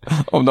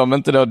 Om de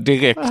inte då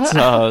direkt så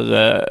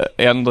här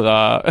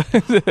ändra...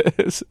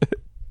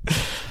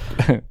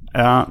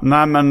 Ja,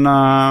 nej men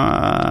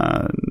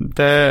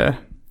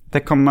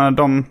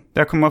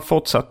jag kommer att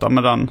fortsätta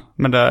med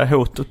det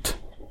hotet.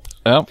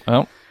 Ja.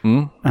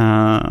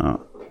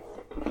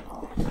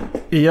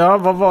 Ja,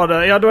 vad var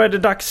det? Ja, då är det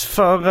dags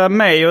för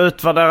mig att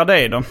utvärdera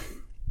dig då.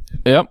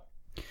 Ja.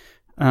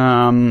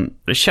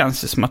 Det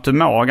känns ju som att du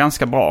mår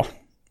ganska bra.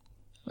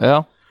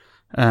 Ja.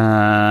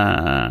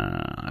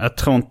 Jag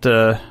tror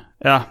inte...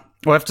 Ja,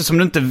 och eftersom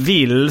du inte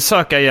vill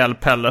söka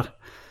hjälp heller.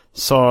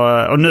 Så,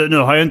 och nu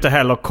har jag inte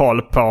heller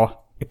koll på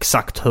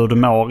exakt hur du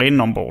mår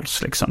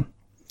inombords liksom.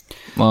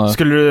 Nej.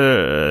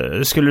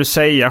 Skulle du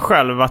säga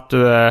själv att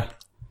du är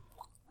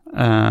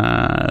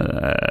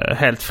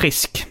helt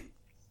frisk?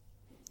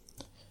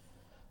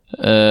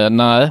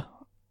 Nej,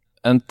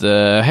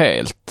 inte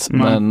helt.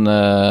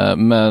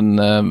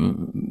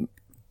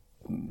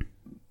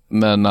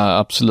 Men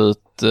absolut.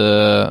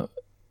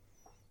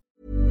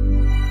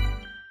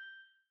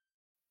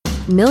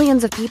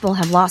 Millions of people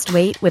have lost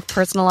weight with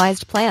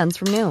personalized plans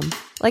from Noom.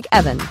 Like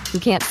Evan, who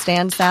can't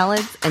stand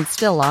salads and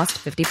still lost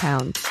 50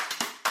 pounds.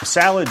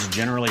 Salads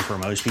generally for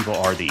most people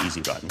are the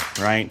easy button,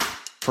 right?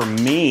 For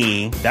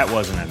me, that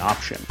wasn't an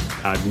option.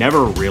 I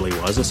never really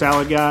was a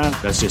salad guy.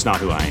 That's just not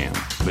who I am.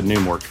 But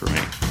Noom worked for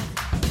me.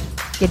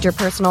 Get your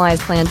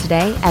personalized plan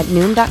today at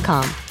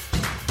Noom.com.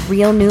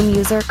 Real Noom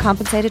user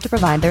compensated to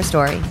provide their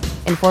story.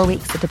 In 4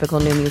 weeks, the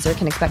typical Noom user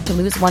can expect to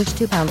lose 1 to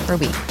 2 pounds per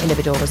week.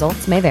 Individual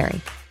results may vary.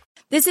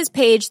 This is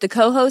Paige, the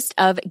co-host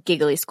of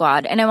Giggly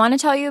Squad, and I want to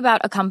tell you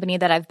about a company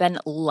that I've been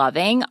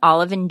loving,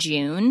 Olive &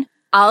 June.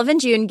 Olive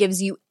 & June gives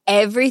you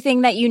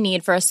everything that you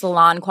need for a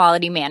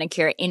salon-quality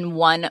manicure in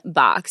one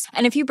box.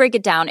 And if you break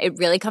it down, it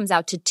really comes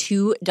out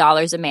to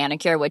 $2 a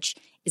manicure, which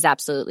is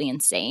absolutely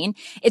insane.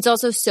 It's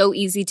also so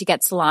easy to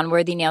get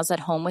salon-worthy nails at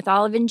home with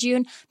Olive &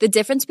 June. The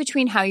difference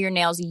between how your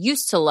nails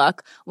used to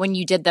look when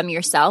you did them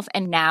yourself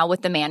and now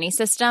with the Mani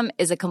system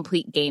is a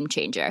complete game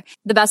changer.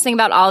 The best thing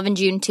about Olive &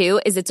 June, too,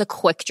 is it's a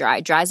quick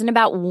dry. Dries in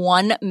about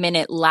 1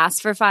 minute,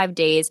 lasts for 5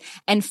 days,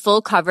 and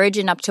full coverage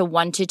in up to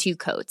 1 to 2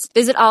 coats.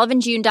 Visit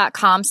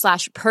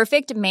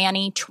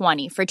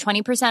oliveandjune.com/perfectmani20 for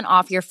 20%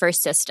 off your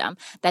first system.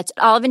 That's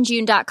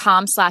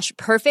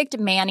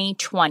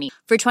oliveandjune.com/perfectmani20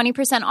 for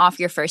 20% off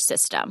your first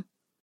system.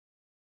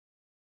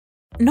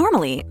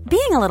 Normally,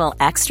 being a little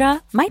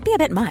extra might be a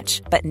bit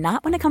much, but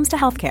not when it comes to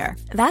healthcare.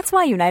 That's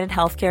why United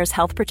Healthcare's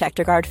Health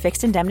Protector Guard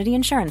fixed indemnity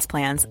insurance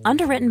plans,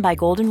 underwritten by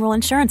Golden Rule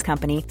Insurance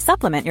Company,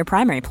 supplement your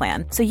primary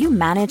plan so you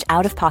manage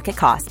out-of-pocket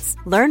costs.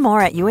 Learn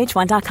more at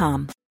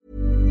uh1.com.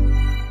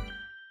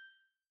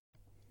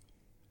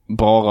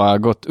 Bara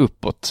gått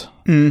uppåt.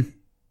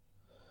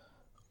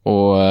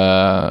 Och,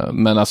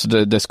 men alltså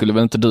det skulle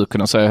väl inte du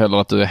kunna säga heller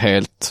att du är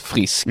helt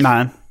frisk?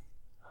 Nej.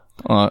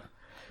 Ja.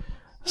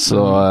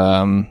 Så...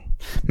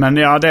 Men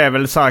ja, det är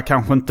väl så här,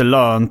 kanske inte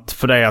lönt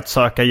för dig att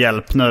söka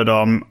hjälp nu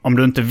då, om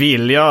du inte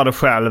vill göra det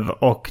själv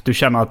och du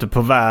känner att du är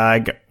på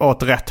väg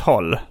åt rätt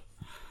håll.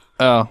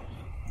 Ja.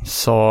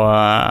 Så...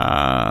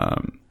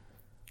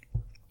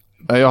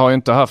 Jag har ju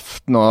inte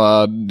haft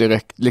några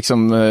direkt,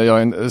 liksom,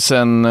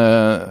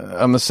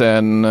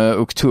 sen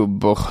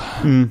oktober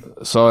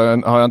så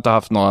har jag inte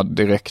haft några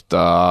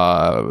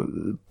direkta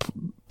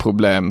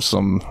problem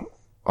som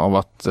har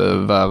varit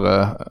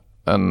värre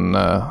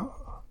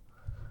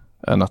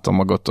än att de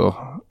har gått att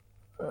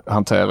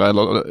hantera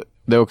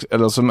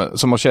eller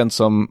som har känts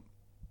som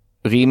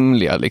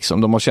rimliga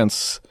liksom. De har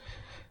känts,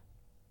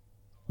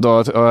 då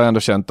har jag ändå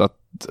känt att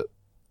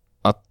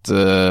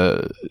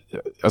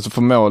alltså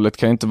för målet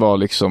kan inte vara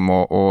liksom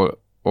att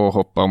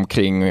hoppa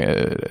omkring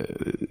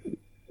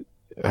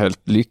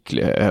helt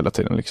lycklig hela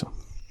tiden liksom.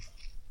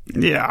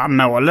 Ja,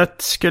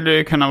 målet skulle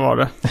ju kunna vara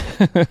det.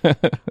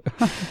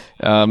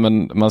 Ja,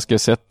 men man ska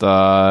sätta,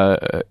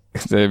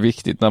 det är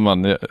viktigt när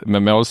man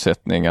med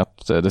målsättning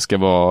att det ska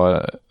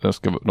vara,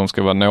 de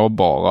ska vara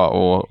nåbara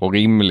och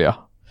rimliga.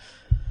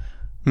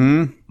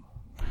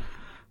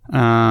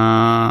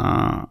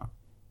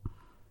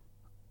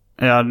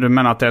 Ja, du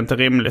menar att det är inte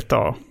rimligt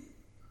då?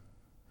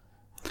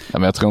 Ja,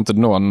 men jag tror inte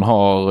någon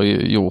har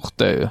gjort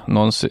det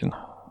någonsin.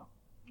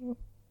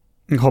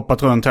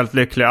 Hoppat runt helt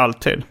lycklig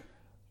alltid.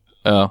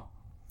 Ja.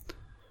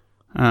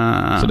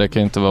 Så det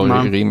kan inte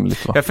vara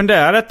rimligt, va? Jag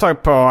funderade ett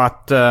tag på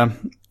att...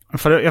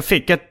 För jag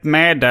fick ett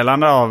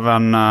meddelande av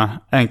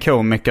en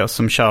komiker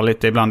som kör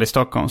lite ibland i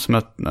Stockholm som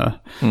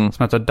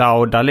heter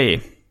Daoud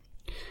Ali.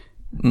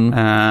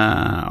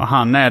 Och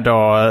han är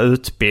då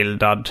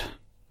utbildad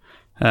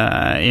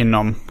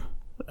inom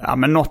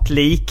men något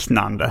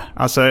liknande.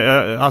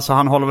 Alltså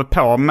han håller väl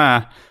på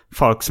med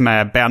folk som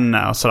är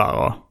Benne och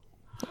sådär.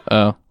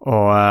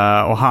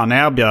 Och han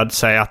erbjöd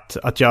sig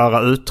att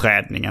göra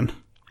utredningen.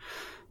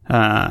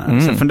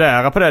 Så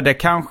fundera på det. Det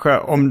kanske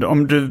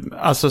om du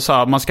alltså så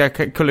här, man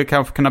skulle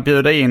kanske kunna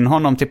bjuda in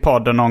honom till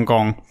podden någon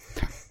gång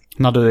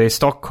när du är i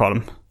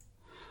Stockholm.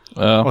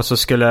 Och så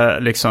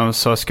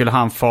skulle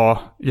han få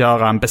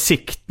göra en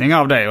besiktning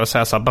av dig och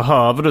säga så här: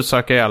 behöver du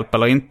söka hjälp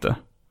eller inte?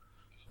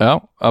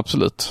 Ja,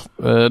 absolut.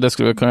 Det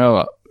skulle vi kunna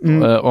göra.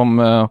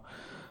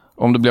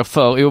 Om det blir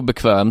för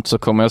obekvämt så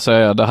kommer jag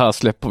säga det här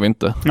släpper vi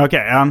inte.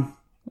 Okej,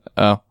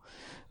 ja.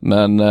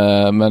 Men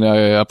jag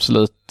är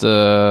absolut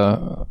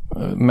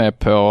med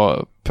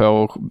på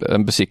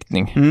en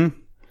besiktning.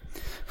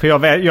 För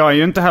jag är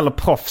ju inte heller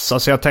proffs.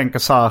 Alltså jag tänker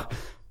så här,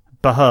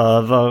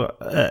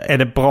 är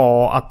det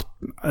bra att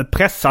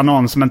pressa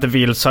någon som inte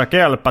vill söka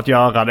hjälp att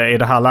göra det i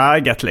det här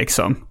läget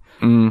liksom?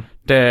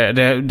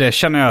 Det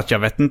känner jag att jag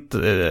vet inte.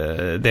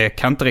 Det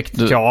kan inte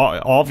riktigt jag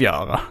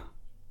avgöra.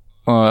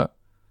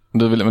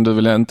 Du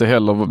vill inte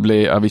heller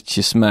bli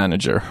Aviciis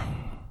manager?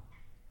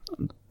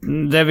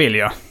 Det vill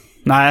jag.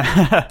 Nej,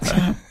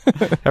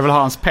 jag vill ha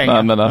hans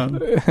pengar. Nej,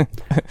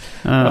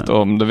 att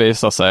om det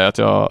visar sig att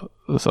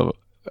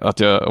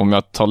om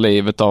jag tar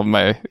livet av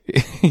mig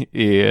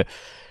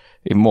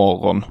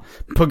imorgon.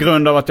 På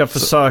grund av att jag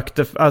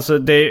försökte, alltså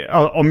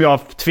om jag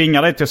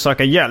tvingar dig till att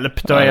söka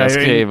hjälp, då är jag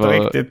ju inte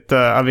riktigt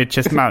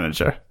Aviciis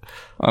manager.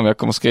 Ja, jag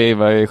kommer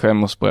skriva i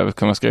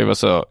skämmusbrevet,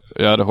 så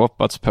jag hade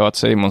hoppats på att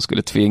Simon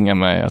skulle tvinga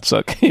mig att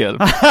söka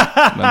hjälp.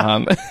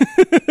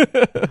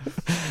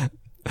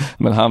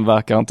 Men han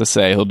verkar inte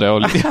se hur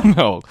dåligt jag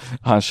mår.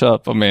 Han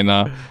köper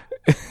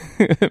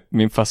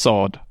min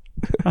fasad.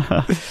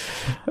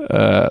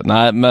 Jag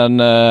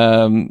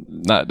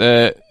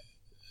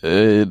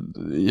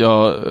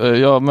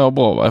mår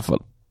bra i alla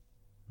fall.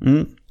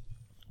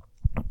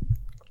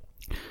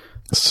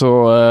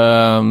 Så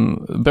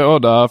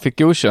båda fick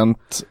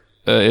godkänt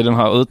i den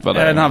här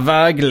utvärderingen. Den här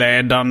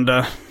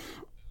vägledande.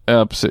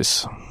 Ja,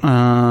 precis.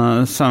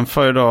 Sen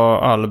får ju då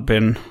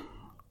Albin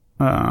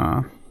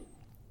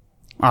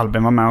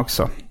var med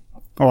också.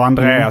 Och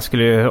Andrea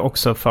skulle ju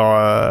också få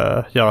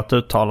göra ett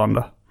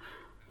uttalande.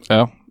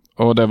 Ja,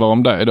 och det var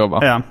om dig då,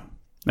 va?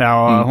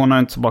 Ja, och hon har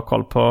inte så bra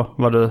koll på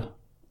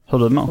hur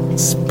du mår.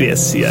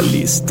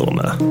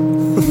 Specialisterna.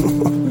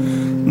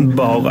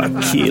 Bara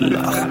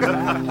killar.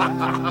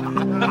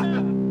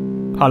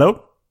 Hallå?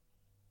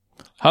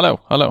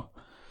 Hallå.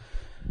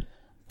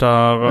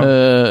 Där...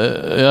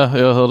 Ja,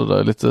 jag hörde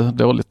dig lite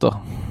dåligt där.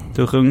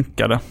 Du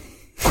runkade.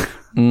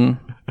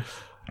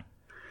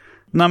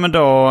 Nej, men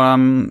då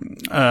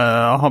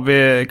har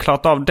vi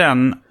klarat av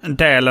den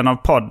delen av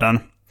podden.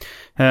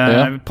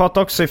 Vi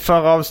pratade också i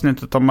förra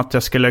avsnittet om att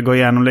jag skulle gå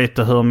igenom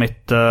lite hur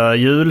mitt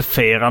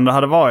julfirande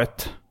hade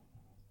varit.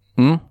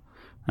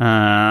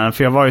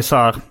 För jag var ju så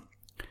här...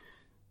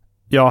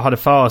 Jag hade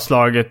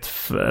föreslagit...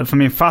 För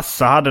min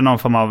farsa hade någon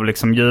form av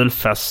liksom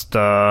julfest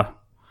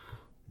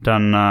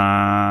den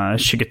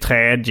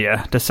 23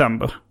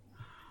 december.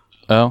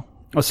 Ja.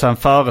 Och sen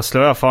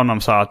föreslog jag för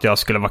honom så här att jag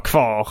skulle vara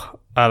kvar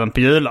även på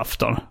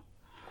julafton.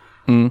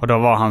 Och då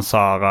var han så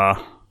här...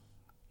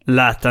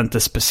 lät inte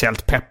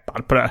speciellt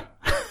peppad på det.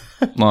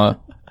 Nej.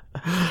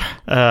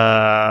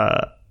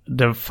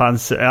 Det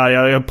fanns...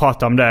 Jag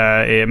pratade om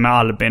det med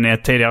Albin i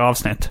ett tidigare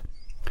avsnitt.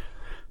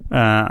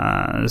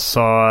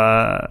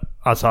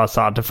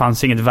 Alltså det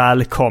fanns inget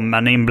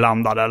välkommen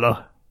inblandad eller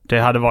det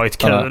hade varit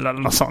kul eller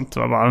något sånt. Det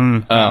var bara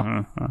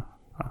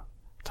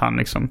han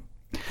liksom.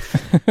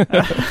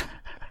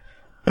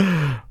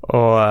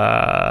 Och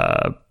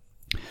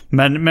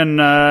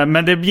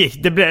men det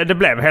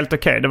blev helt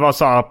okej. Det var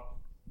så här,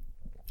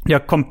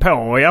 jag kom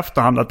på i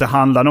efterhand att det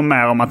handlade nog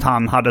mer om att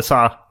han hade så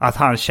här, att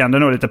han kände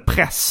nog lite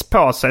press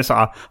på sig så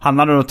här. Han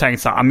hade nog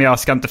tänkt så här, men jag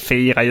ska inte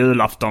fira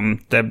julafton.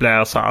 Det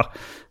blir så här,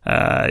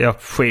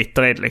 jag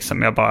skiter i det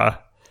liksom. Jag bara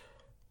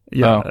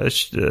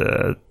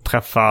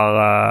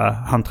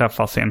han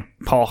träffar sin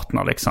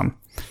partner liksom.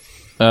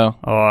 Ja.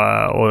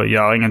 Och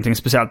gör ingenting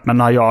speciellt. Men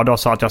när jag då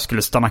sa att jag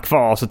skulle stanna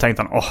kvar så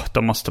tänkte han,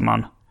 då måste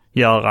man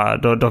göra,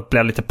 då blir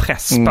det lite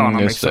press på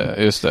honom liksom.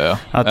 Just det, ja.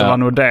 Att det var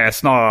nog det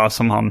snarare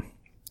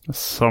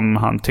som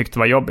han tyckte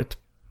var jobbigt.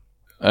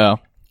 Ja.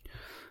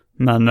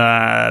 Men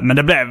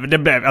det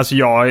blev alltså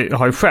jag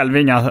har ju själv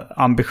inga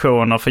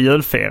ambitioner för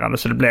julfirande,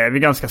 så det blev ju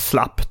ganska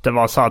slappt. Det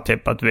var så här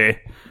typ att vi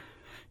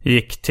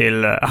gick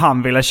till,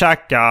 han ville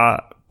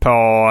käka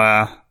på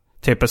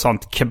typ ett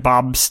sånt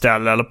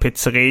kebabställe eller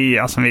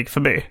pizzeria som vi gick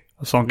förbi.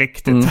 Sån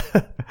riktigt.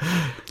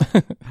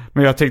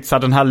 Men jag tyckte så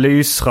att den här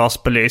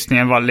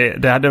lysrörsbelysningen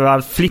det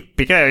var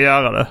flippig grej att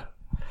göra det.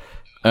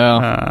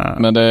 Ja,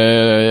 men det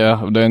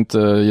är inte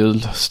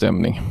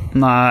julstämning.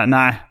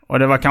 Nej. Och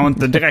det var kanske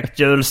inte direkt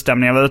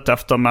julstämning jag var ute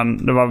efter,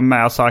 men det var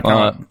mer så här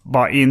kanske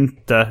bara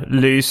inte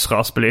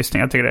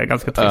lysrörsbelysning. Jag tycker det är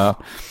ganska trist.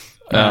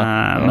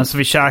 Men så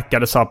vi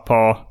käkade så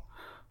på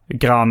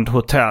Grand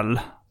Hotel.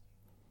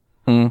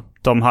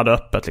 De hade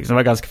öppet liksom. Det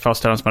var ganska få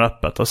ställen som hade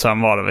öppet. Och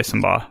sen var det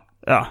liksom bara,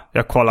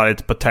 jag kollade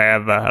lite på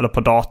tv eller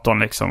på datorn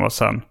liksom. Och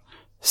sen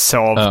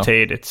sov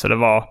tidigt. Så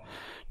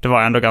det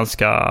var ändå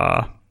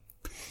ganska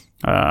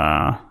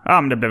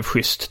men det blev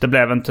schysst. Det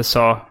blev inte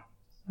så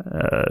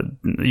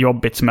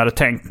jobbigt som jag hade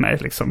tänkt mig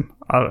liksom.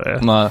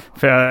 Nej.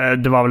 För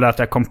det var väl att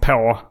jag kom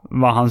på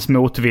vad hans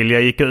motvilja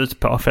gick ut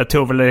på. För jag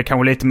tog väl det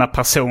kanske lite mer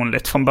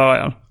personligt från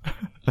början.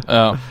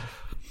 Ja.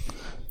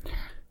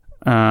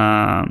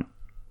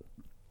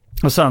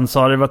 Och sen så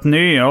har det varit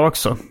nyår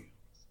också.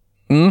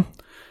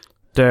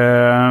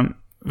 Det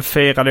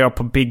firade jag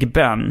på Big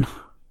Ben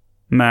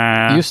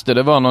med... Just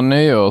det var någon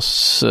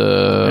nyårs...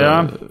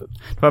 Ja,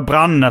 det var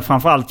Branne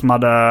framförallt som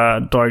hade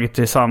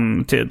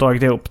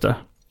dragit ihop det.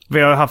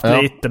 Vi har haft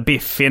lite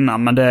biff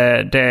innan, men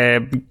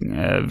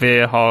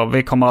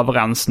vi kommer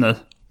överens nu.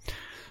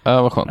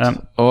 Ja, vad skönt.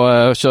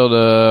 Och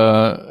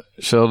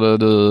körde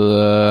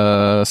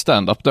du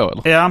stand-up då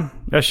eller? Ja,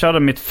 jag körde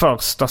mitt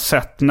första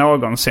set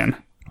någonsin.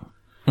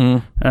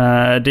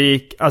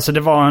 Det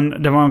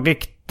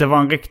var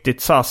en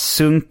riktigt så här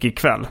sunkig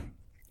kväll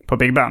på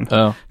Big Ben.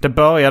 Det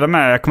började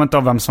med, jag kommer inte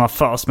ihåg vem som var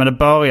först, men det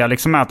började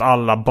liksom med att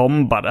alla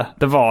bombade.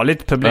 Det var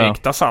lite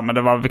publik där så, men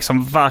det var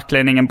liksom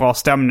verkligen ingen bra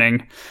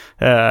stämning.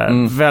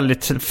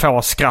 Väldigt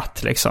få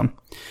skratt liksom.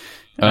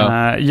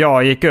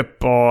 Jag gick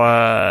upp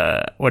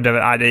och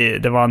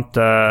det var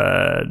inte,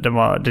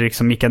 det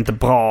liksom gick inte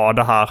bra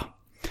det här.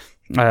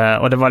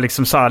 Och det var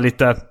liksom så här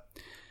lite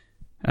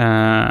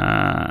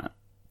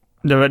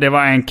det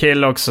var en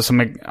kille också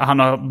som han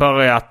har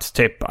börjat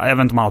typ, jag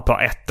vet inte om han har på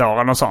 1 år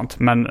eller något sånt,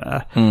 men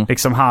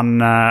liksom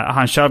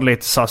han körde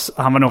lite så,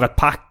 han var nog rätt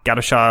packad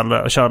och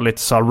körde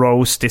lite så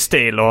roast i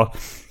stil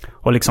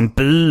och liksom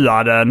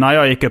buade när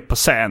jag gick upp på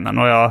scenen,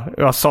 och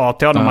jag sa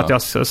till honom att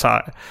jag så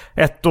här,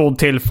 1 ord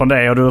till från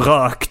dig och du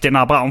rökt i den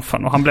här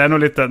branschen, och han blev nog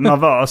lite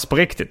nervös på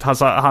riktigt.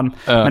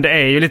 Men det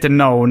är ju lite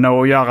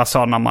no att göra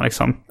så när man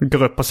liksom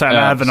går upp på scenen,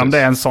 även precis. Om det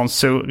är en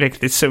sån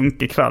riktigt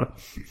sunkig kväll.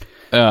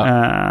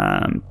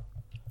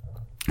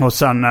 Och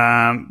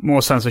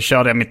sen så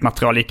körde jag mitt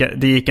material.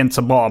 Det gick inte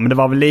så bra, men det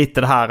var väl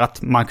lite det här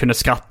att man kunde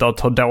skratta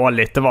åt hur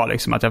dåligt det var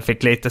liksom, att jag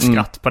fick lite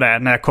skratt på det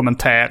när jag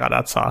kommenterade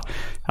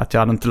att jag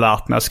hade inte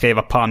lärt mig att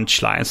skriva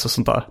punchlines och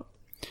sånt där.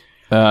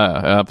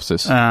 Ja,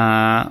 precis.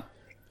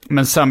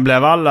 Men sen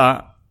blev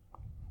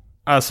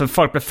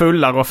folk blev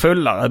fullare och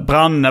fullare.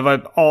 Branne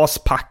var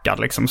aspackad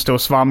liksom, stod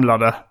och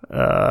svamlade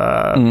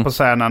på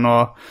scenen,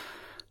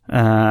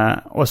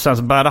 och sen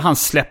så började han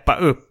släppa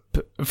upp.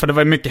 För det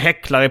var mycket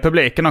häcklare i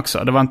publiken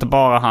också. Det var inte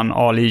bara han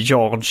Ali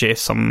Georgi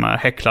som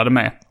häcklade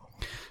med.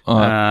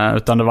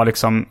 Utan det var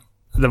liksom,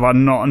 det var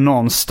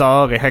någon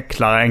större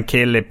häcklare, en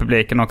kille i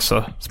publiken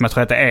också, som jag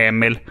tror heter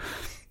Emil,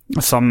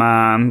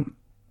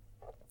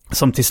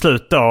 som till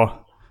slut då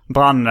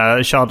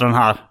Branne körde den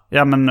här,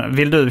 ja men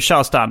vill du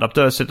köra stand-up?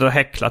 Du har suttit och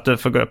häcklat, du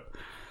får gå upp.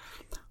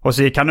 Och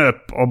så gick han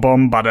upp och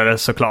bombade det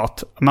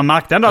såklart. Man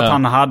märkte ändå att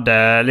han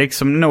hade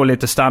liksom nog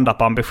lite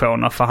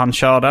stand-up-ambitioner. För han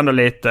körde ändå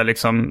lite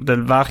liksom, det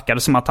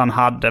verkade som att han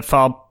hade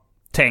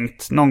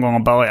tänkt någon gång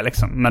att börja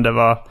liksom. Men det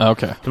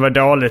var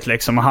dåligt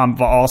liksom, och han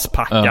var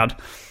aspackad.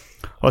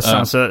 Och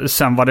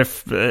sen var det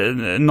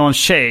någon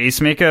tjej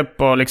som gick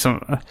upp och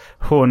liksom,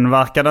 hon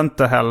verkade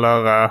inte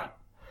heller...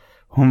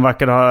 Hon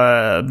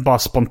verkade bara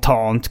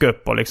spontant gå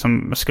upp och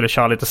liksom skulle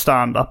köra lite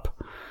stand-up.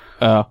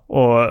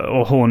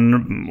 Och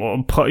hon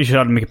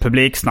körde mycket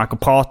publiksnack och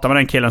pratade med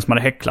den killen som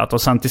hade häcklat.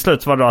 Och sen till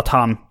slut var det då att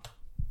han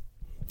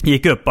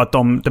gick upp och att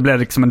det blev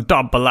liksom en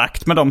double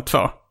act med de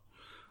två.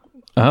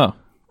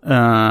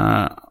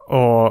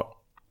 Och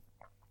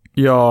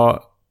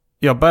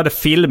jag började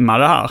filma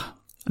det här.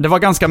 Det var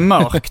ganska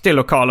mörkt i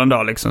lokalen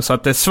då liksom, så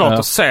att det är svårt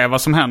att se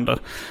vad som händer.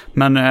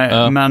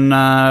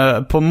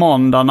 Men på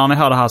måndag när ni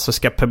hör det här så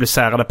ska jag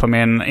publicera det på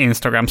min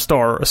Instagram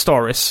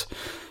stories.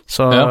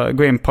 Så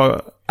gå in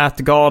på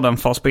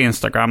 @gardenfors på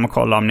Instagram och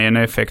kolla om ni är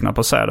nyfikna på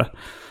att se det.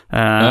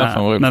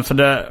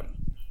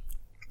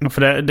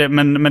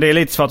 Men det är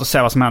lite svårt att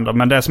se vad som händer.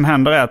 Men det som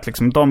händer är att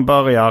liksom, de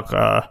börjar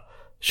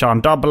köra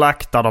en double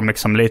act där de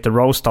liksom lite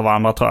roastar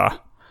varandra, tror jag.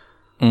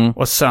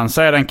 Och sen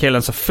så är den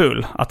killen så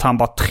full att han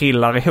bara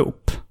trillar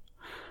ihop.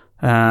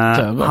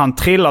 Han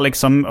trillar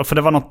liksom, för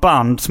det var något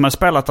band som hade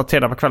spelat där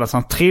tidigare på kvällen, så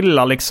han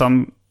trillar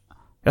liksom,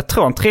 jag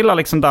tror han trillar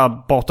liksom där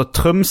bortåt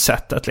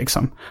trumsetet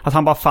liksom. Att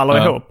han bara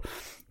faller ihop.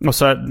 Och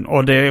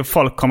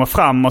folk kommer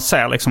fram och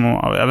ser liksom,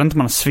 jag vet inte om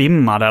han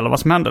svimmade eller vad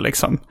som hände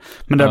liksom.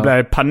 Men det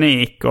blev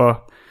panik, och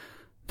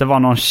det var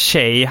någon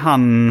tjej,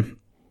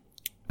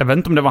 jag vet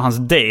inte om det var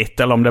hans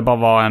dejt eller om det bara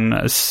var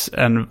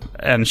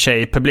en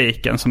tjej i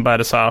publiken som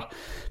började så här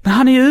Men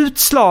han är ju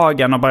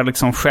utslagen och börjar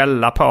liksom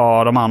skälla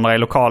på de andra i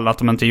lokalen att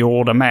de inte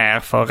gjorde mer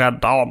för att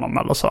rädda honom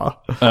eller så.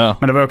 Ja.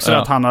 Men det var också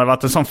att han hade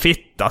varit en sån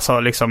fitta så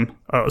liksom,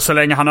 så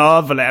länge han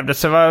överlevde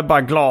så var jag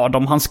bara glad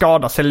om han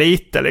skadade sig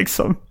lite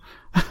liksom.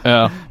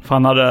 Ja. För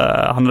han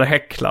hade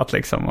häcklat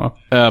liksom. Och...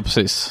 Ja,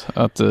 precis.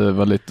 Att det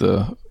var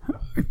lite...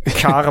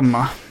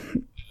 karma.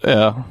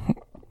 Ja.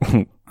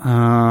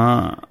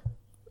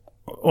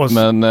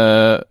 Men...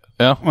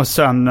 Ja. Och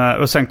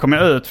sen kom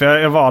jag ut. För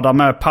jag var där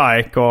med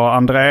Pike och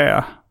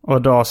Andrea.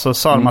 Och då så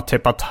sa de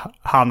typ att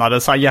han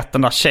hade så gett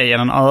den där tjejen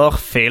en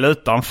örfil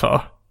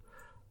utanför.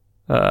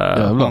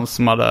 Hon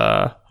som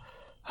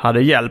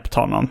hade hjälpt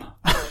honom.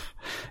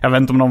 Jag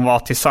vet inte om de var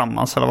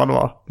tillsammans eller vad det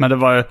var. Men det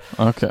var ju...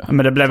 Okay.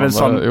 Men det blev väl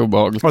sån...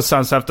 obehagligt. Och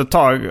sen så efter ett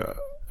tag...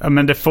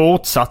 Men det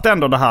fortsatte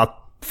ändå det här...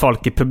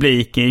 Folk i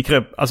publiken gick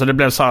upp. Alltså det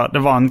blev så här, det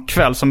var en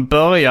kväll som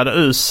började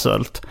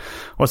uselt.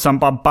 Och sen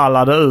bara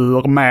ballade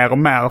ur mer och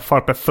mer.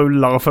 Folk blev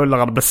fullare och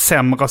fullare. Det blev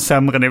sämre och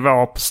sämre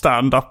nivå på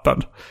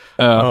stand-upen.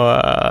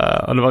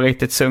 Och det var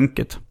riktigt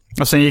sunkigt.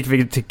 Och sen gick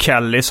vi till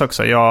Kellys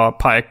också. Jag,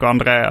 Pike och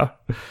Andrea.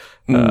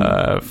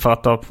 För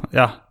att då,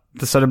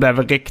 så det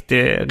blev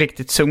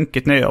riktigt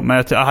sunkigt nyår.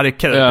 Men jag hade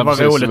kul, det var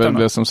roligt. Det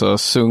blev som så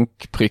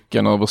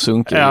sunkpricken över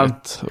sunket.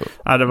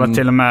 Ja, det var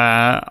till och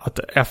med att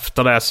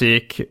efter det så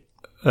gick...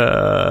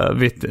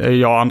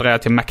 jag och Andrea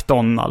till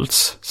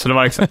McDonalds. Så det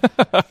var liksom...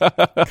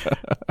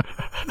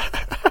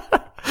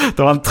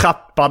 det var en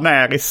trappa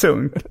ner i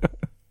sunk.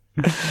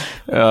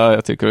 Ja,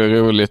 jag tycker det är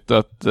roligt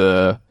att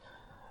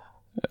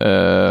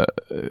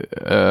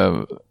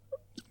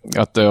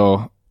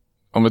då,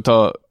 om vi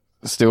tar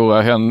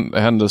stora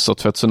händelser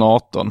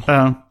 2018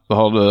 så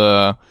har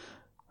du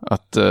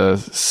att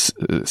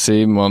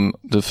Simon,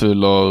 du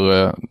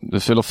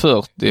fyller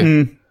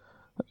 40.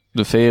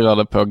 Du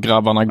firade på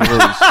Grabbarna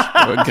Grus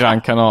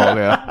Gran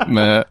Canaria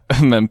med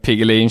en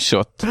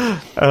Piggelin-shot.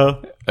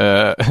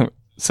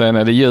 Sen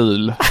är det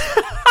jul.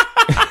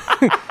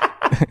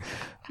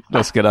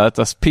 Då ska det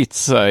ätas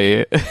pizza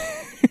i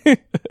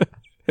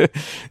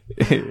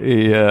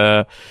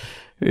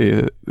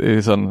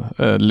sån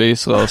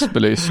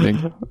lysrörsbelysning.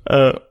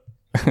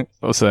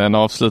 Och sen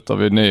avslutar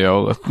vi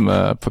nyåret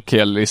på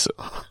Kellys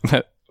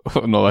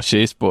och några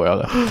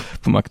cheeseburgare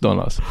på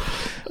McDonalds.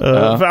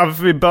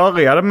 Vi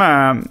började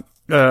med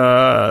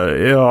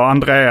jag och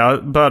Andrea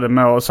började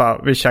med att så här,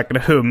 vi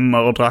käkade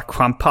hummer och drack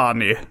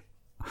champagne.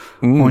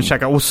 Hon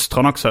käkade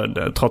ostron också,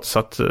 trots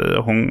att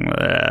hon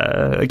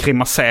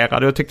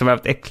grimaserade. Jag tyckte det var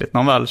väldigt äckligt när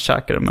hon väl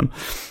käkade. Men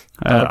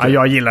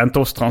jag gillar inte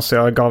ostron, så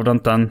jag gav det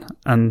inte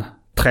en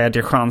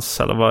tredje chans.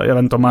 Eller vad. Jag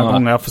vet inte om många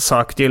gånger jag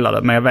försökt gilla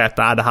det, men jag vet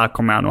att det här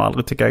kommer jag nog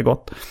aldrig tycka är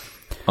gott.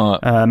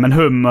 Men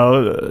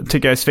hummer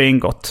tycker jag är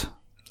svingott.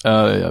 Ja,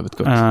 det är jävligt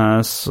gott.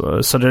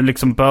 Så det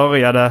liksom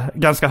började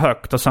ganska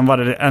högt. Och sen var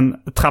det en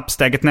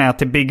trappsteget ner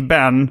till Big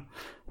Ben.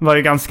 Var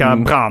ju ganska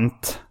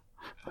brant.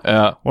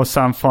 Och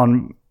sen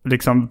från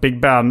liksom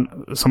Big Ben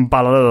som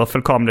ballade ur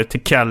fullkomligt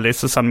till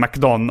Kellys och sen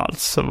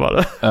McDonalds, så var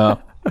det.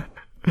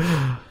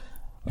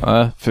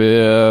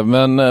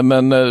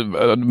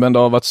 Men det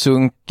har varit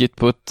sunkigt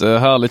på ett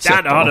härligt sätt.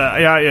 Ja, det har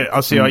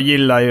det. Jag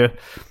gillar ju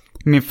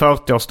min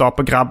 40-årsdag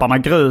på Grabbarna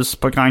Grus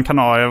på Gran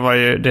Canaria var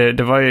ju,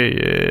 det var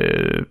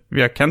ju,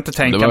 jag kan inte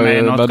tänka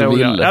mig något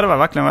roligt. Ja, det var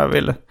verkligen vad jag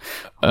ville.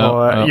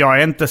 Jag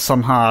är inte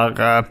sån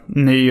här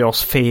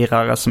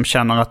nyårsfirare som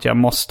känner att jag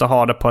måste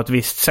ha det på ett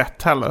visst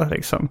sätt heller,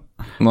 liksom.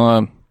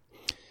 Nej.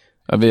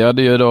 Vi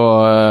hade ju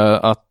då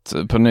att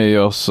på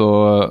nyår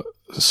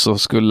så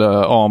skulle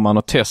Arman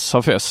och Tess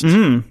ha fest.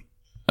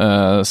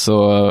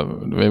 Så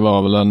vi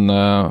var väl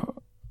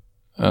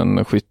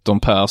en 17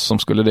 pers som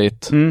skulle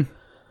dit.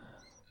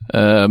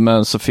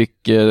 Men så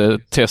fick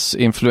Tess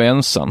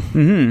influensan.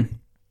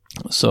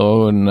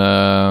 Så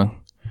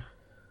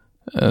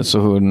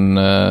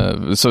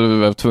vi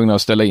var tvungna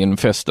att ställa in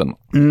festen.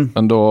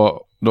 Men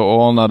då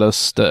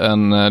ordnades det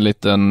en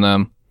liten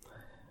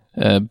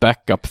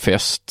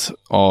backupfest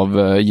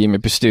av Jimmy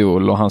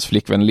Pistol och hans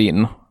flickvän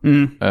Linn.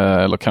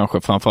 Eller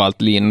kanske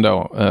framförallt Linn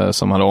då,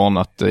 som hade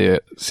ordnat i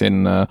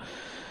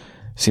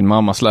sin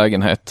mammas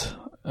lägenhet.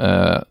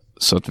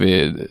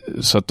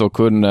 Så att då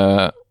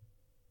kunde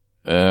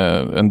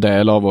en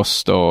del av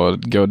oss då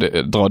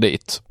dra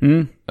dit.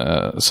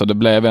 Så det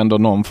blev ändå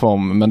någon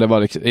form, men det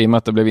var i och med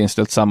att det blev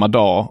inställt samma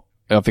dag.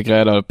 Jag fick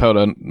reda på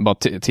det bara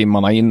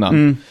timmarna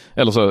innan.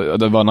 Eller så,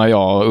 det var när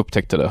jag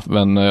upptäckte det.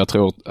 Men jag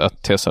tror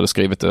att Tess hade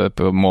skrivit det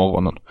på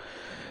morgonen.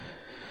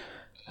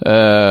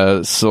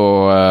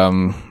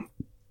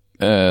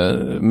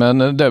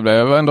 Men det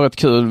blev ändå rätt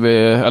kul.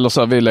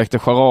 Vi lekte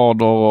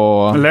charader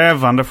och...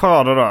 Levande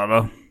charader då,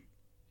 eller?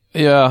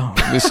 Ja,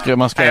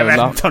 man skrev... Jag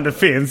vet inte om det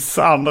finns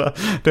andra.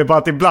 Det är bara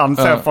att ibland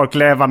ser folk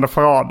levande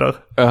charader.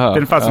 Det är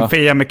ungefär som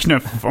Fia med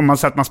knuff. Om man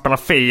säger att man spelar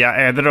Fia,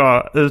 är det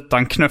då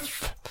utan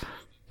knuff?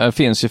 Det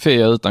finns ju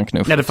Fia utan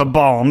knuff. Är det för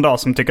barn då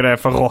som tycker det är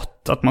för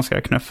rått att man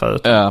ska knuffa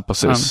ut? Ja,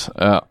 precis.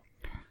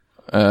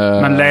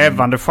 Men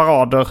levande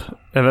charader,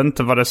 jag vet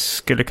inte vad det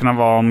skulle kunna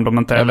vara om de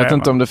inte är levande. Jag vet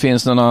inte om det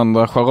finns någon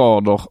andra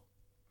charader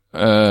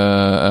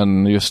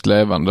än just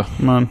levande.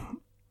 Men...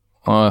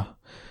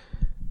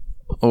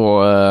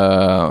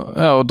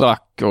 och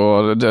drack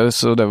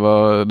så det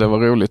var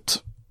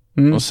roligt.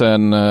 Och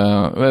sen,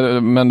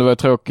 men det var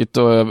tråkigt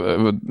då,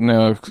 när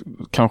jag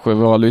kanske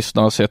våra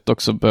lyssnare sett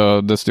också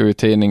det stod i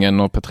tidningen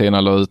och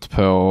Petrina la ut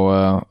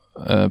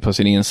på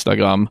sin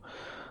Instagram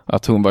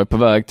att hon var på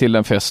väg till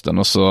den festen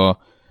och så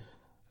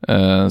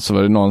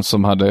var det någon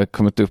som hade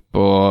kommit upp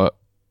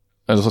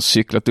eller så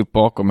cyklat upp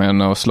bakom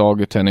henne och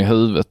slagit henne i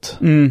huvudet.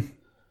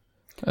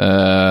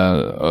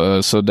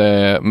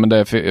 Men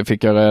det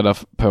fick jag reda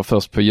på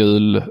först på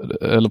jul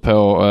eller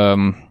på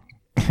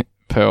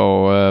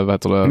vad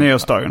heter det?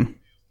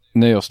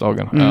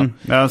 Nyårsdagen.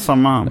 Ja,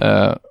 samma.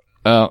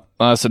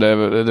 Så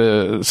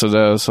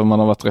så man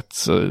har varit rätt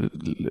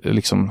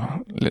liksom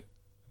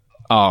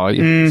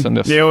arg sen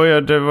dess. Jo,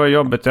 det var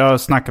jobbigt. Jag har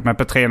snackat med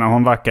Petrina,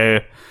 hon verkar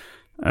ju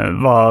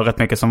vara rätt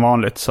mycket som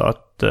vanligt, så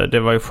att det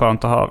var ju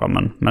skönt att höra,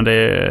 men det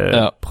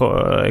är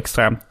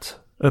extremt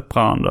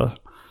upprörande.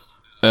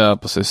 Ja,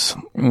 precis.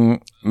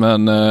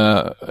 Men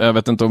jag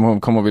vet inte om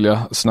hon kommer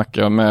vilja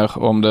snacka mer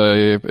om det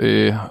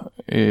i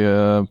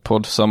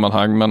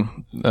poddsammanhang,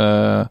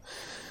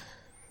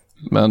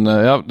 men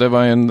det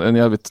var en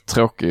jävligt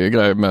tråkig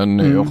grej med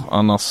nyår.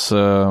 Annars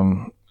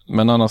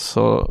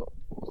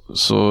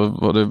så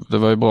var det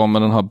var ju bra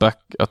med den här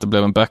att det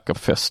blev en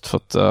backupfest, för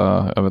att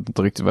jag vet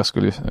inte riktigt vad jag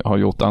skulle ha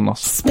gjort annars.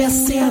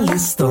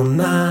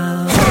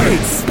 Specialisterna.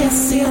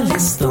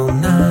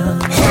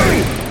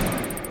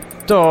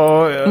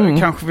 Då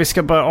kanske vi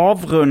ska börja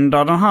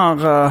avrunda den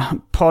här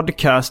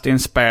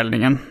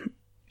podcastinspelningen.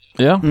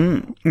 Ja.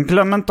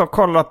 Glöm inte att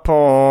kolla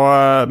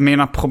på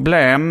Mina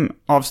problem.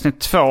 Avsnitt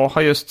 2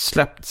 har just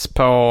släppts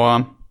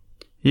på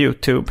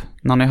YouTube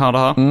när ni hör det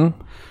här.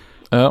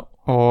 Ja.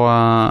 Och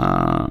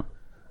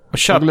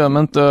glöm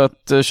inte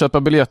att köpa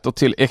biljetter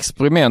till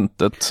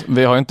experimentet.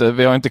 Vi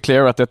har inte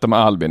clearat detta med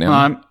Albin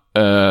än.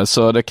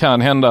 Så det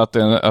kan hända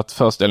att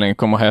föreställningen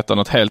kommer att heta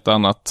något helt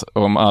annat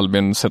om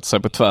Albin sätter sig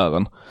på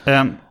tvären.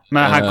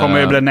 Men han kommer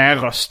ju bli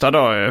nerröstad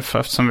då,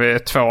 eftersom vi är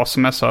 2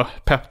 som är så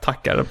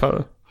pepptackade på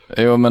det.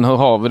 Jo, men hur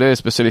har vi det i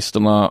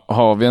specialisterna?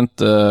 Har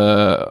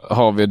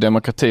vi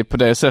demokrati på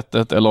det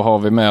sättet, eller har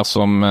vi mer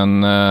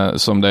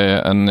som det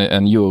är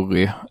en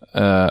jury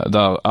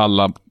där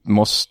alla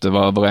måste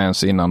vara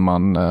överens innan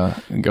man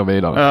går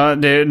vidare?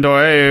 Då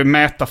är ju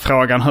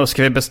metafrågan, hur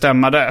ska vi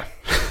bestämma det?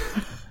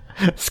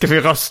 Ska vi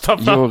rösta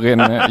på?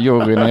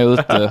 Juryn är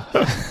ute.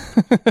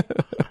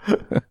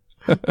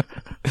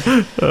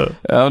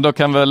 Ja, då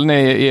kan väl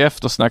ni i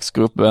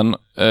eftersnacksgruppen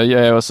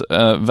ge oss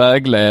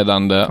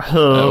vägledande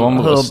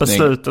omröstning. Hur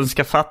besluten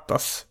ska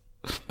fattas.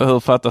 Hur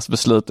fattas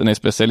besluten i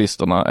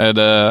specialisterna? Är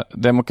det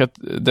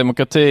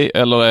demokrati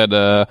eller är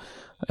det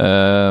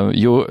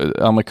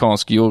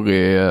amerikansk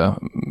jurymetod?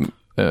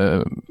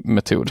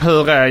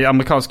 Hur är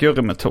amerikansk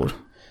jurymetod?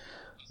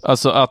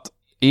 Alltså att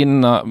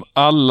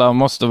alla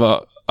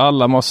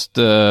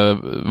måste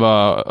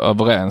vara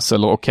överens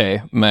eller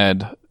okej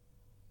med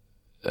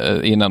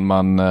innan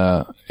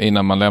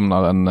man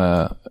lämnar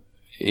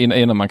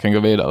innan man kan gå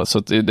vidare. Så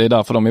det är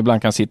därför de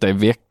ibland kan sitta i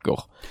veckor.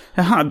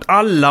 Jaha,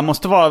 alla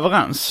måste vara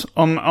överens.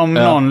 Om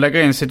någon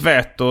lägger in sitt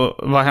veto,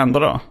 vad händer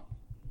då?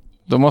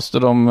 Då måste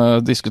de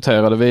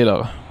diskutera det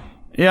vidare.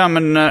 Ja,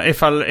 men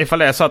ifall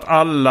det är så att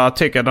alla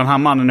tycker att den här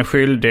mannen är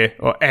skyldig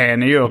och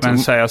en i juryn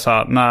säger så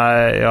här: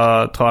 nej,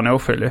 jag tror han är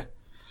oskyldig.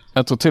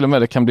 Jag tror till och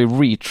med det kan bli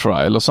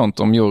retrial och sånt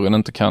om juryn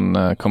inte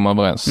kan komma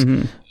överens.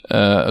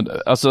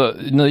 Alltså,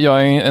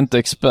 jag är inte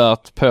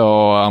expert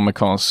på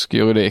amerikansk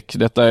juridik.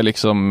 Detta är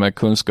liksom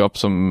kunskap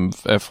som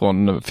är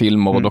från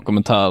filmer och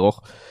dokumentärer.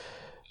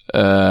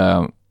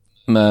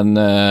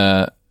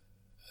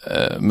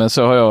 Men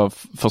så har jag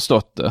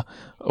förstått det.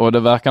 Och det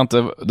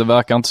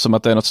verkar inte som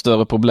att det är något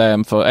större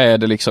problem, för är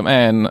det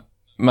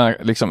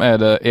är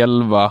det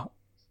 11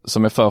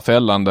 som är för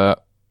fällande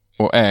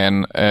och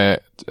en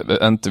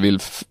inte vill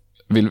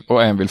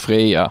och en vill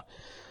fria.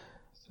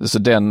 Så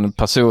den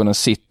personen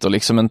sitter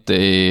liksom inte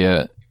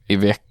i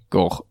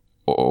veckor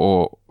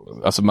och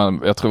alltså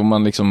jag tror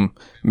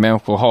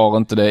människor har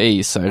inte det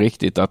i sig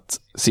riktigt att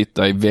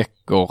sitta i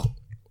veckor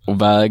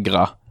och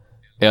vägra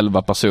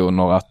 11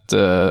 personer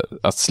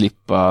att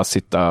slippa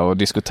sitta och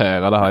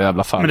diskutera det här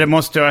jävla fallet. Men det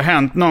måste ju ha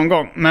hänt någon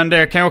gång. Men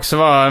det kan ju också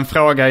vara en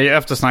fråga i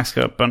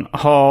eftersnacksgruppen.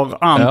 Har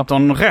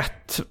Anton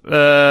rätt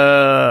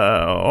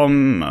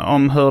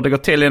om hur det går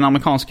till i en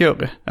amerikansk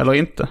jury eller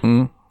inte?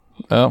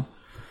 Ja.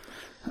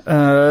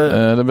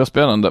 Det blir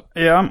spännande.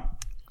 Ja.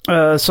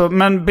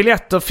 Men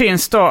biljetter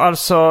finns då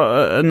alltså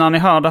när ni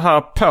hör det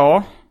här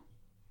på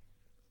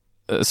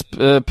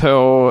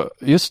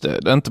just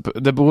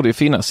det borde ju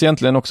finnas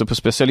egentligen också på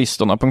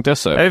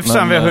specialisterna.se.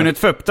 Sen vi har hunnit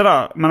få upp det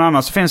där, men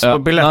annars finns det på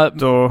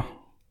biljett och...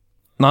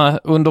 Nej,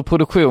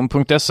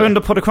 underproduktion.se.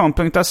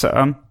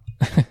 Underproduktion.se.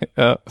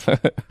 Ja.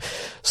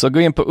 Så gå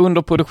in på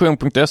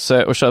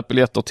underproduktion.se och köp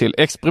biljetter till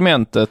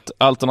experimentet,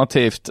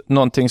 alternativt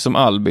någonting som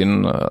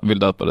Albin vill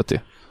döpa det till.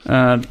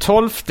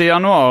 12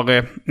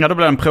 januari, ja då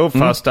blir det en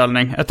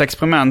provföreställning. Ett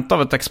experiment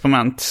av ett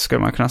experiment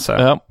skulle man kunna säga.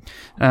 Ja.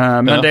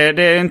 Men det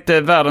är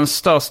inte världens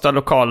största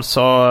lokal,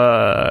 så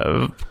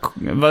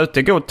var ute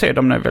i god tid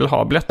om ni vill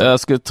ha biljetter. Jag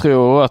skulle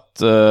tro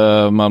att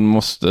man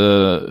måste,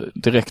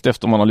 direkt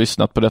efter man har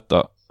lyssnat på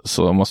detta,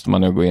 så måste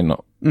man nog gå in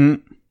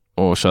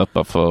och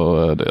köpa,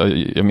 för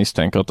jag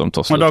misstänker att de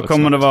tar slut. Och då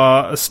kommer det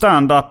vara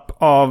stand-up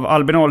av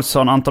Albin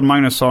Olsson, Anton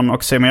Magnusson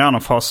och Simon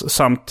Gärdenfors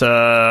samt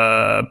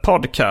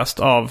podcast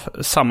av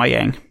samma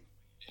gäng.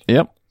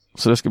 Ja,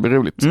 så det ska bli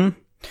roligt.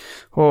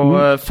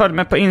 Och följ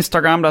mig på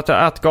Instagram, där det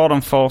är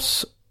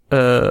 @gardenfors.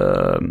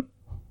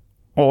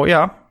 Och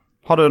ja,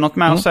 har du något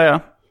mer att säga?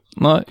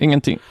 Nej,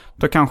 ingenting.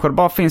 Då kanske det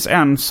bara finns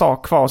en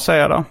sak kvar att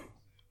säga då.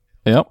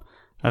 Ja.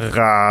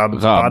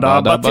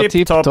 Rabba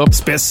tipp-topp.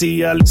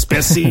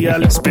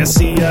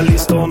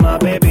 Specialisterna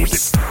baby.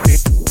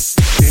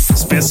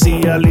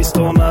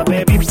 Specialisterna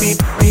baby.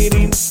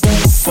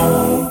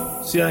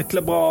 Så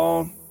jäkla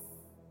bra.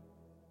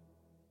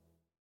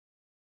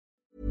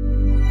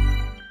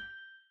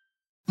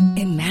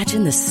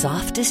 Imagine the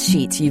softest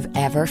sheets you've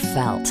ever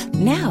felt.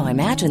 Now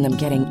imagine them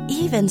getting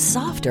even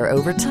softer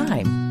over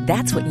time.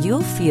 That's what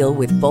you'll feel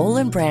with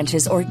Boll &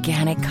 Branch's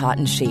organic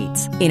cotton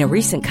sheets. In a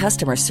recent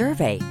customer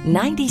survey,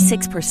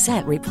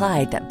 96%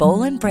 replied that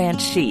Boll &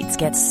 Branch sheets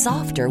get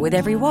softer with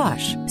every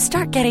wash.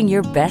 Start getting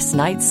your best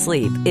night's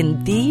sleep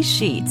in these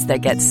sheets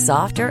that get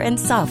softer and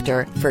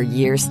softer for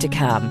years to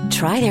come.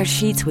 Try their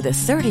sheets with a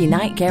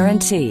 30-night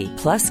guarantee.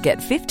 Plus, get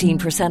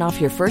 15%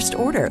 off your first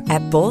order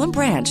at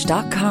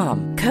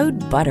bollandbranch.com. Code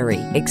BUTTERY.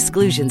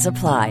 Exclusions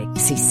apply.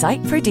 See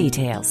site for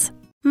details.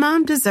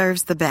 Mom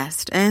deserves the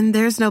best, and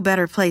there's no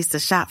better place to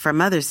shop for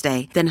Mother's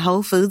Day than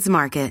Whole Foods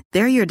Market.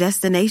 They're your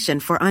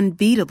destination for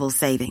unbeatable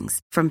savings,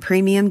 from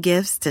premium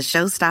gifts to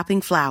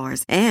show-stopping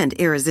flowers and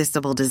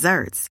irresistible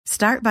desserts.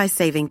 Start by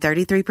saving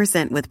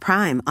 33% with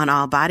Prime on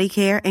all body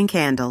care and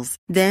candles.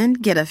 Then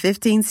get a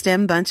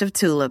 15-stem bunch of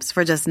tulips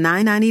for just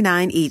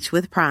 $9.99 each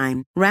with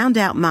Prime. Round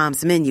out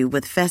Mom's menu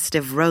with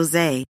festive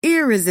rosé,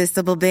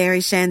 irresistible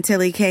berry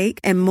chantilly cake,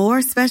 and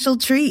more special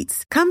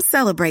treats. Come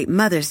celebrate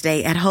Mother's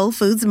Day at Whole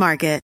Foods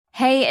Market.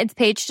 Hey, it's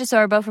Paige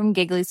DeSorbo from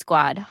Giggly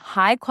Squad.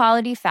 High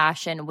quality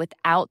fashion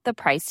without the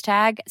price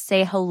tag.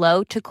 Say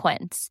hello to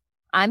Quince.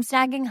 I'm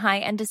snagging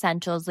high-end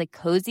essentials like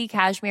cozy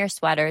cashmere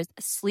sweaters,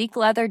 sleek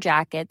leather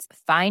jackets,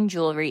 fine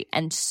jewelry,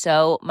 and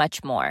so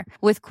much more.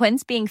 With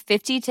Quince being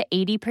 50 to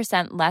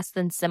 80% less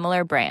than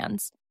similar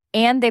brands.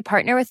 And they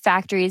partner with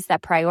factories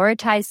that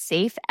prioritize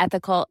safe,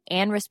 ethical,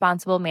 and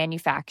responsible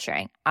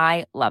manufacturing.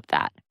 I love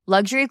that.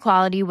 Luxury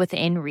quality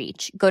within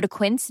reach. Go to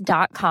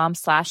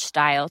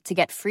quince.com/style to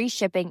get free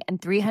shipping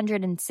and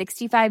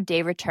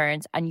 365-day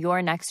returns on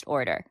your next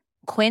order.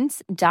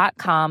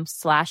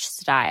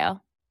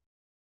 Quince.com/style.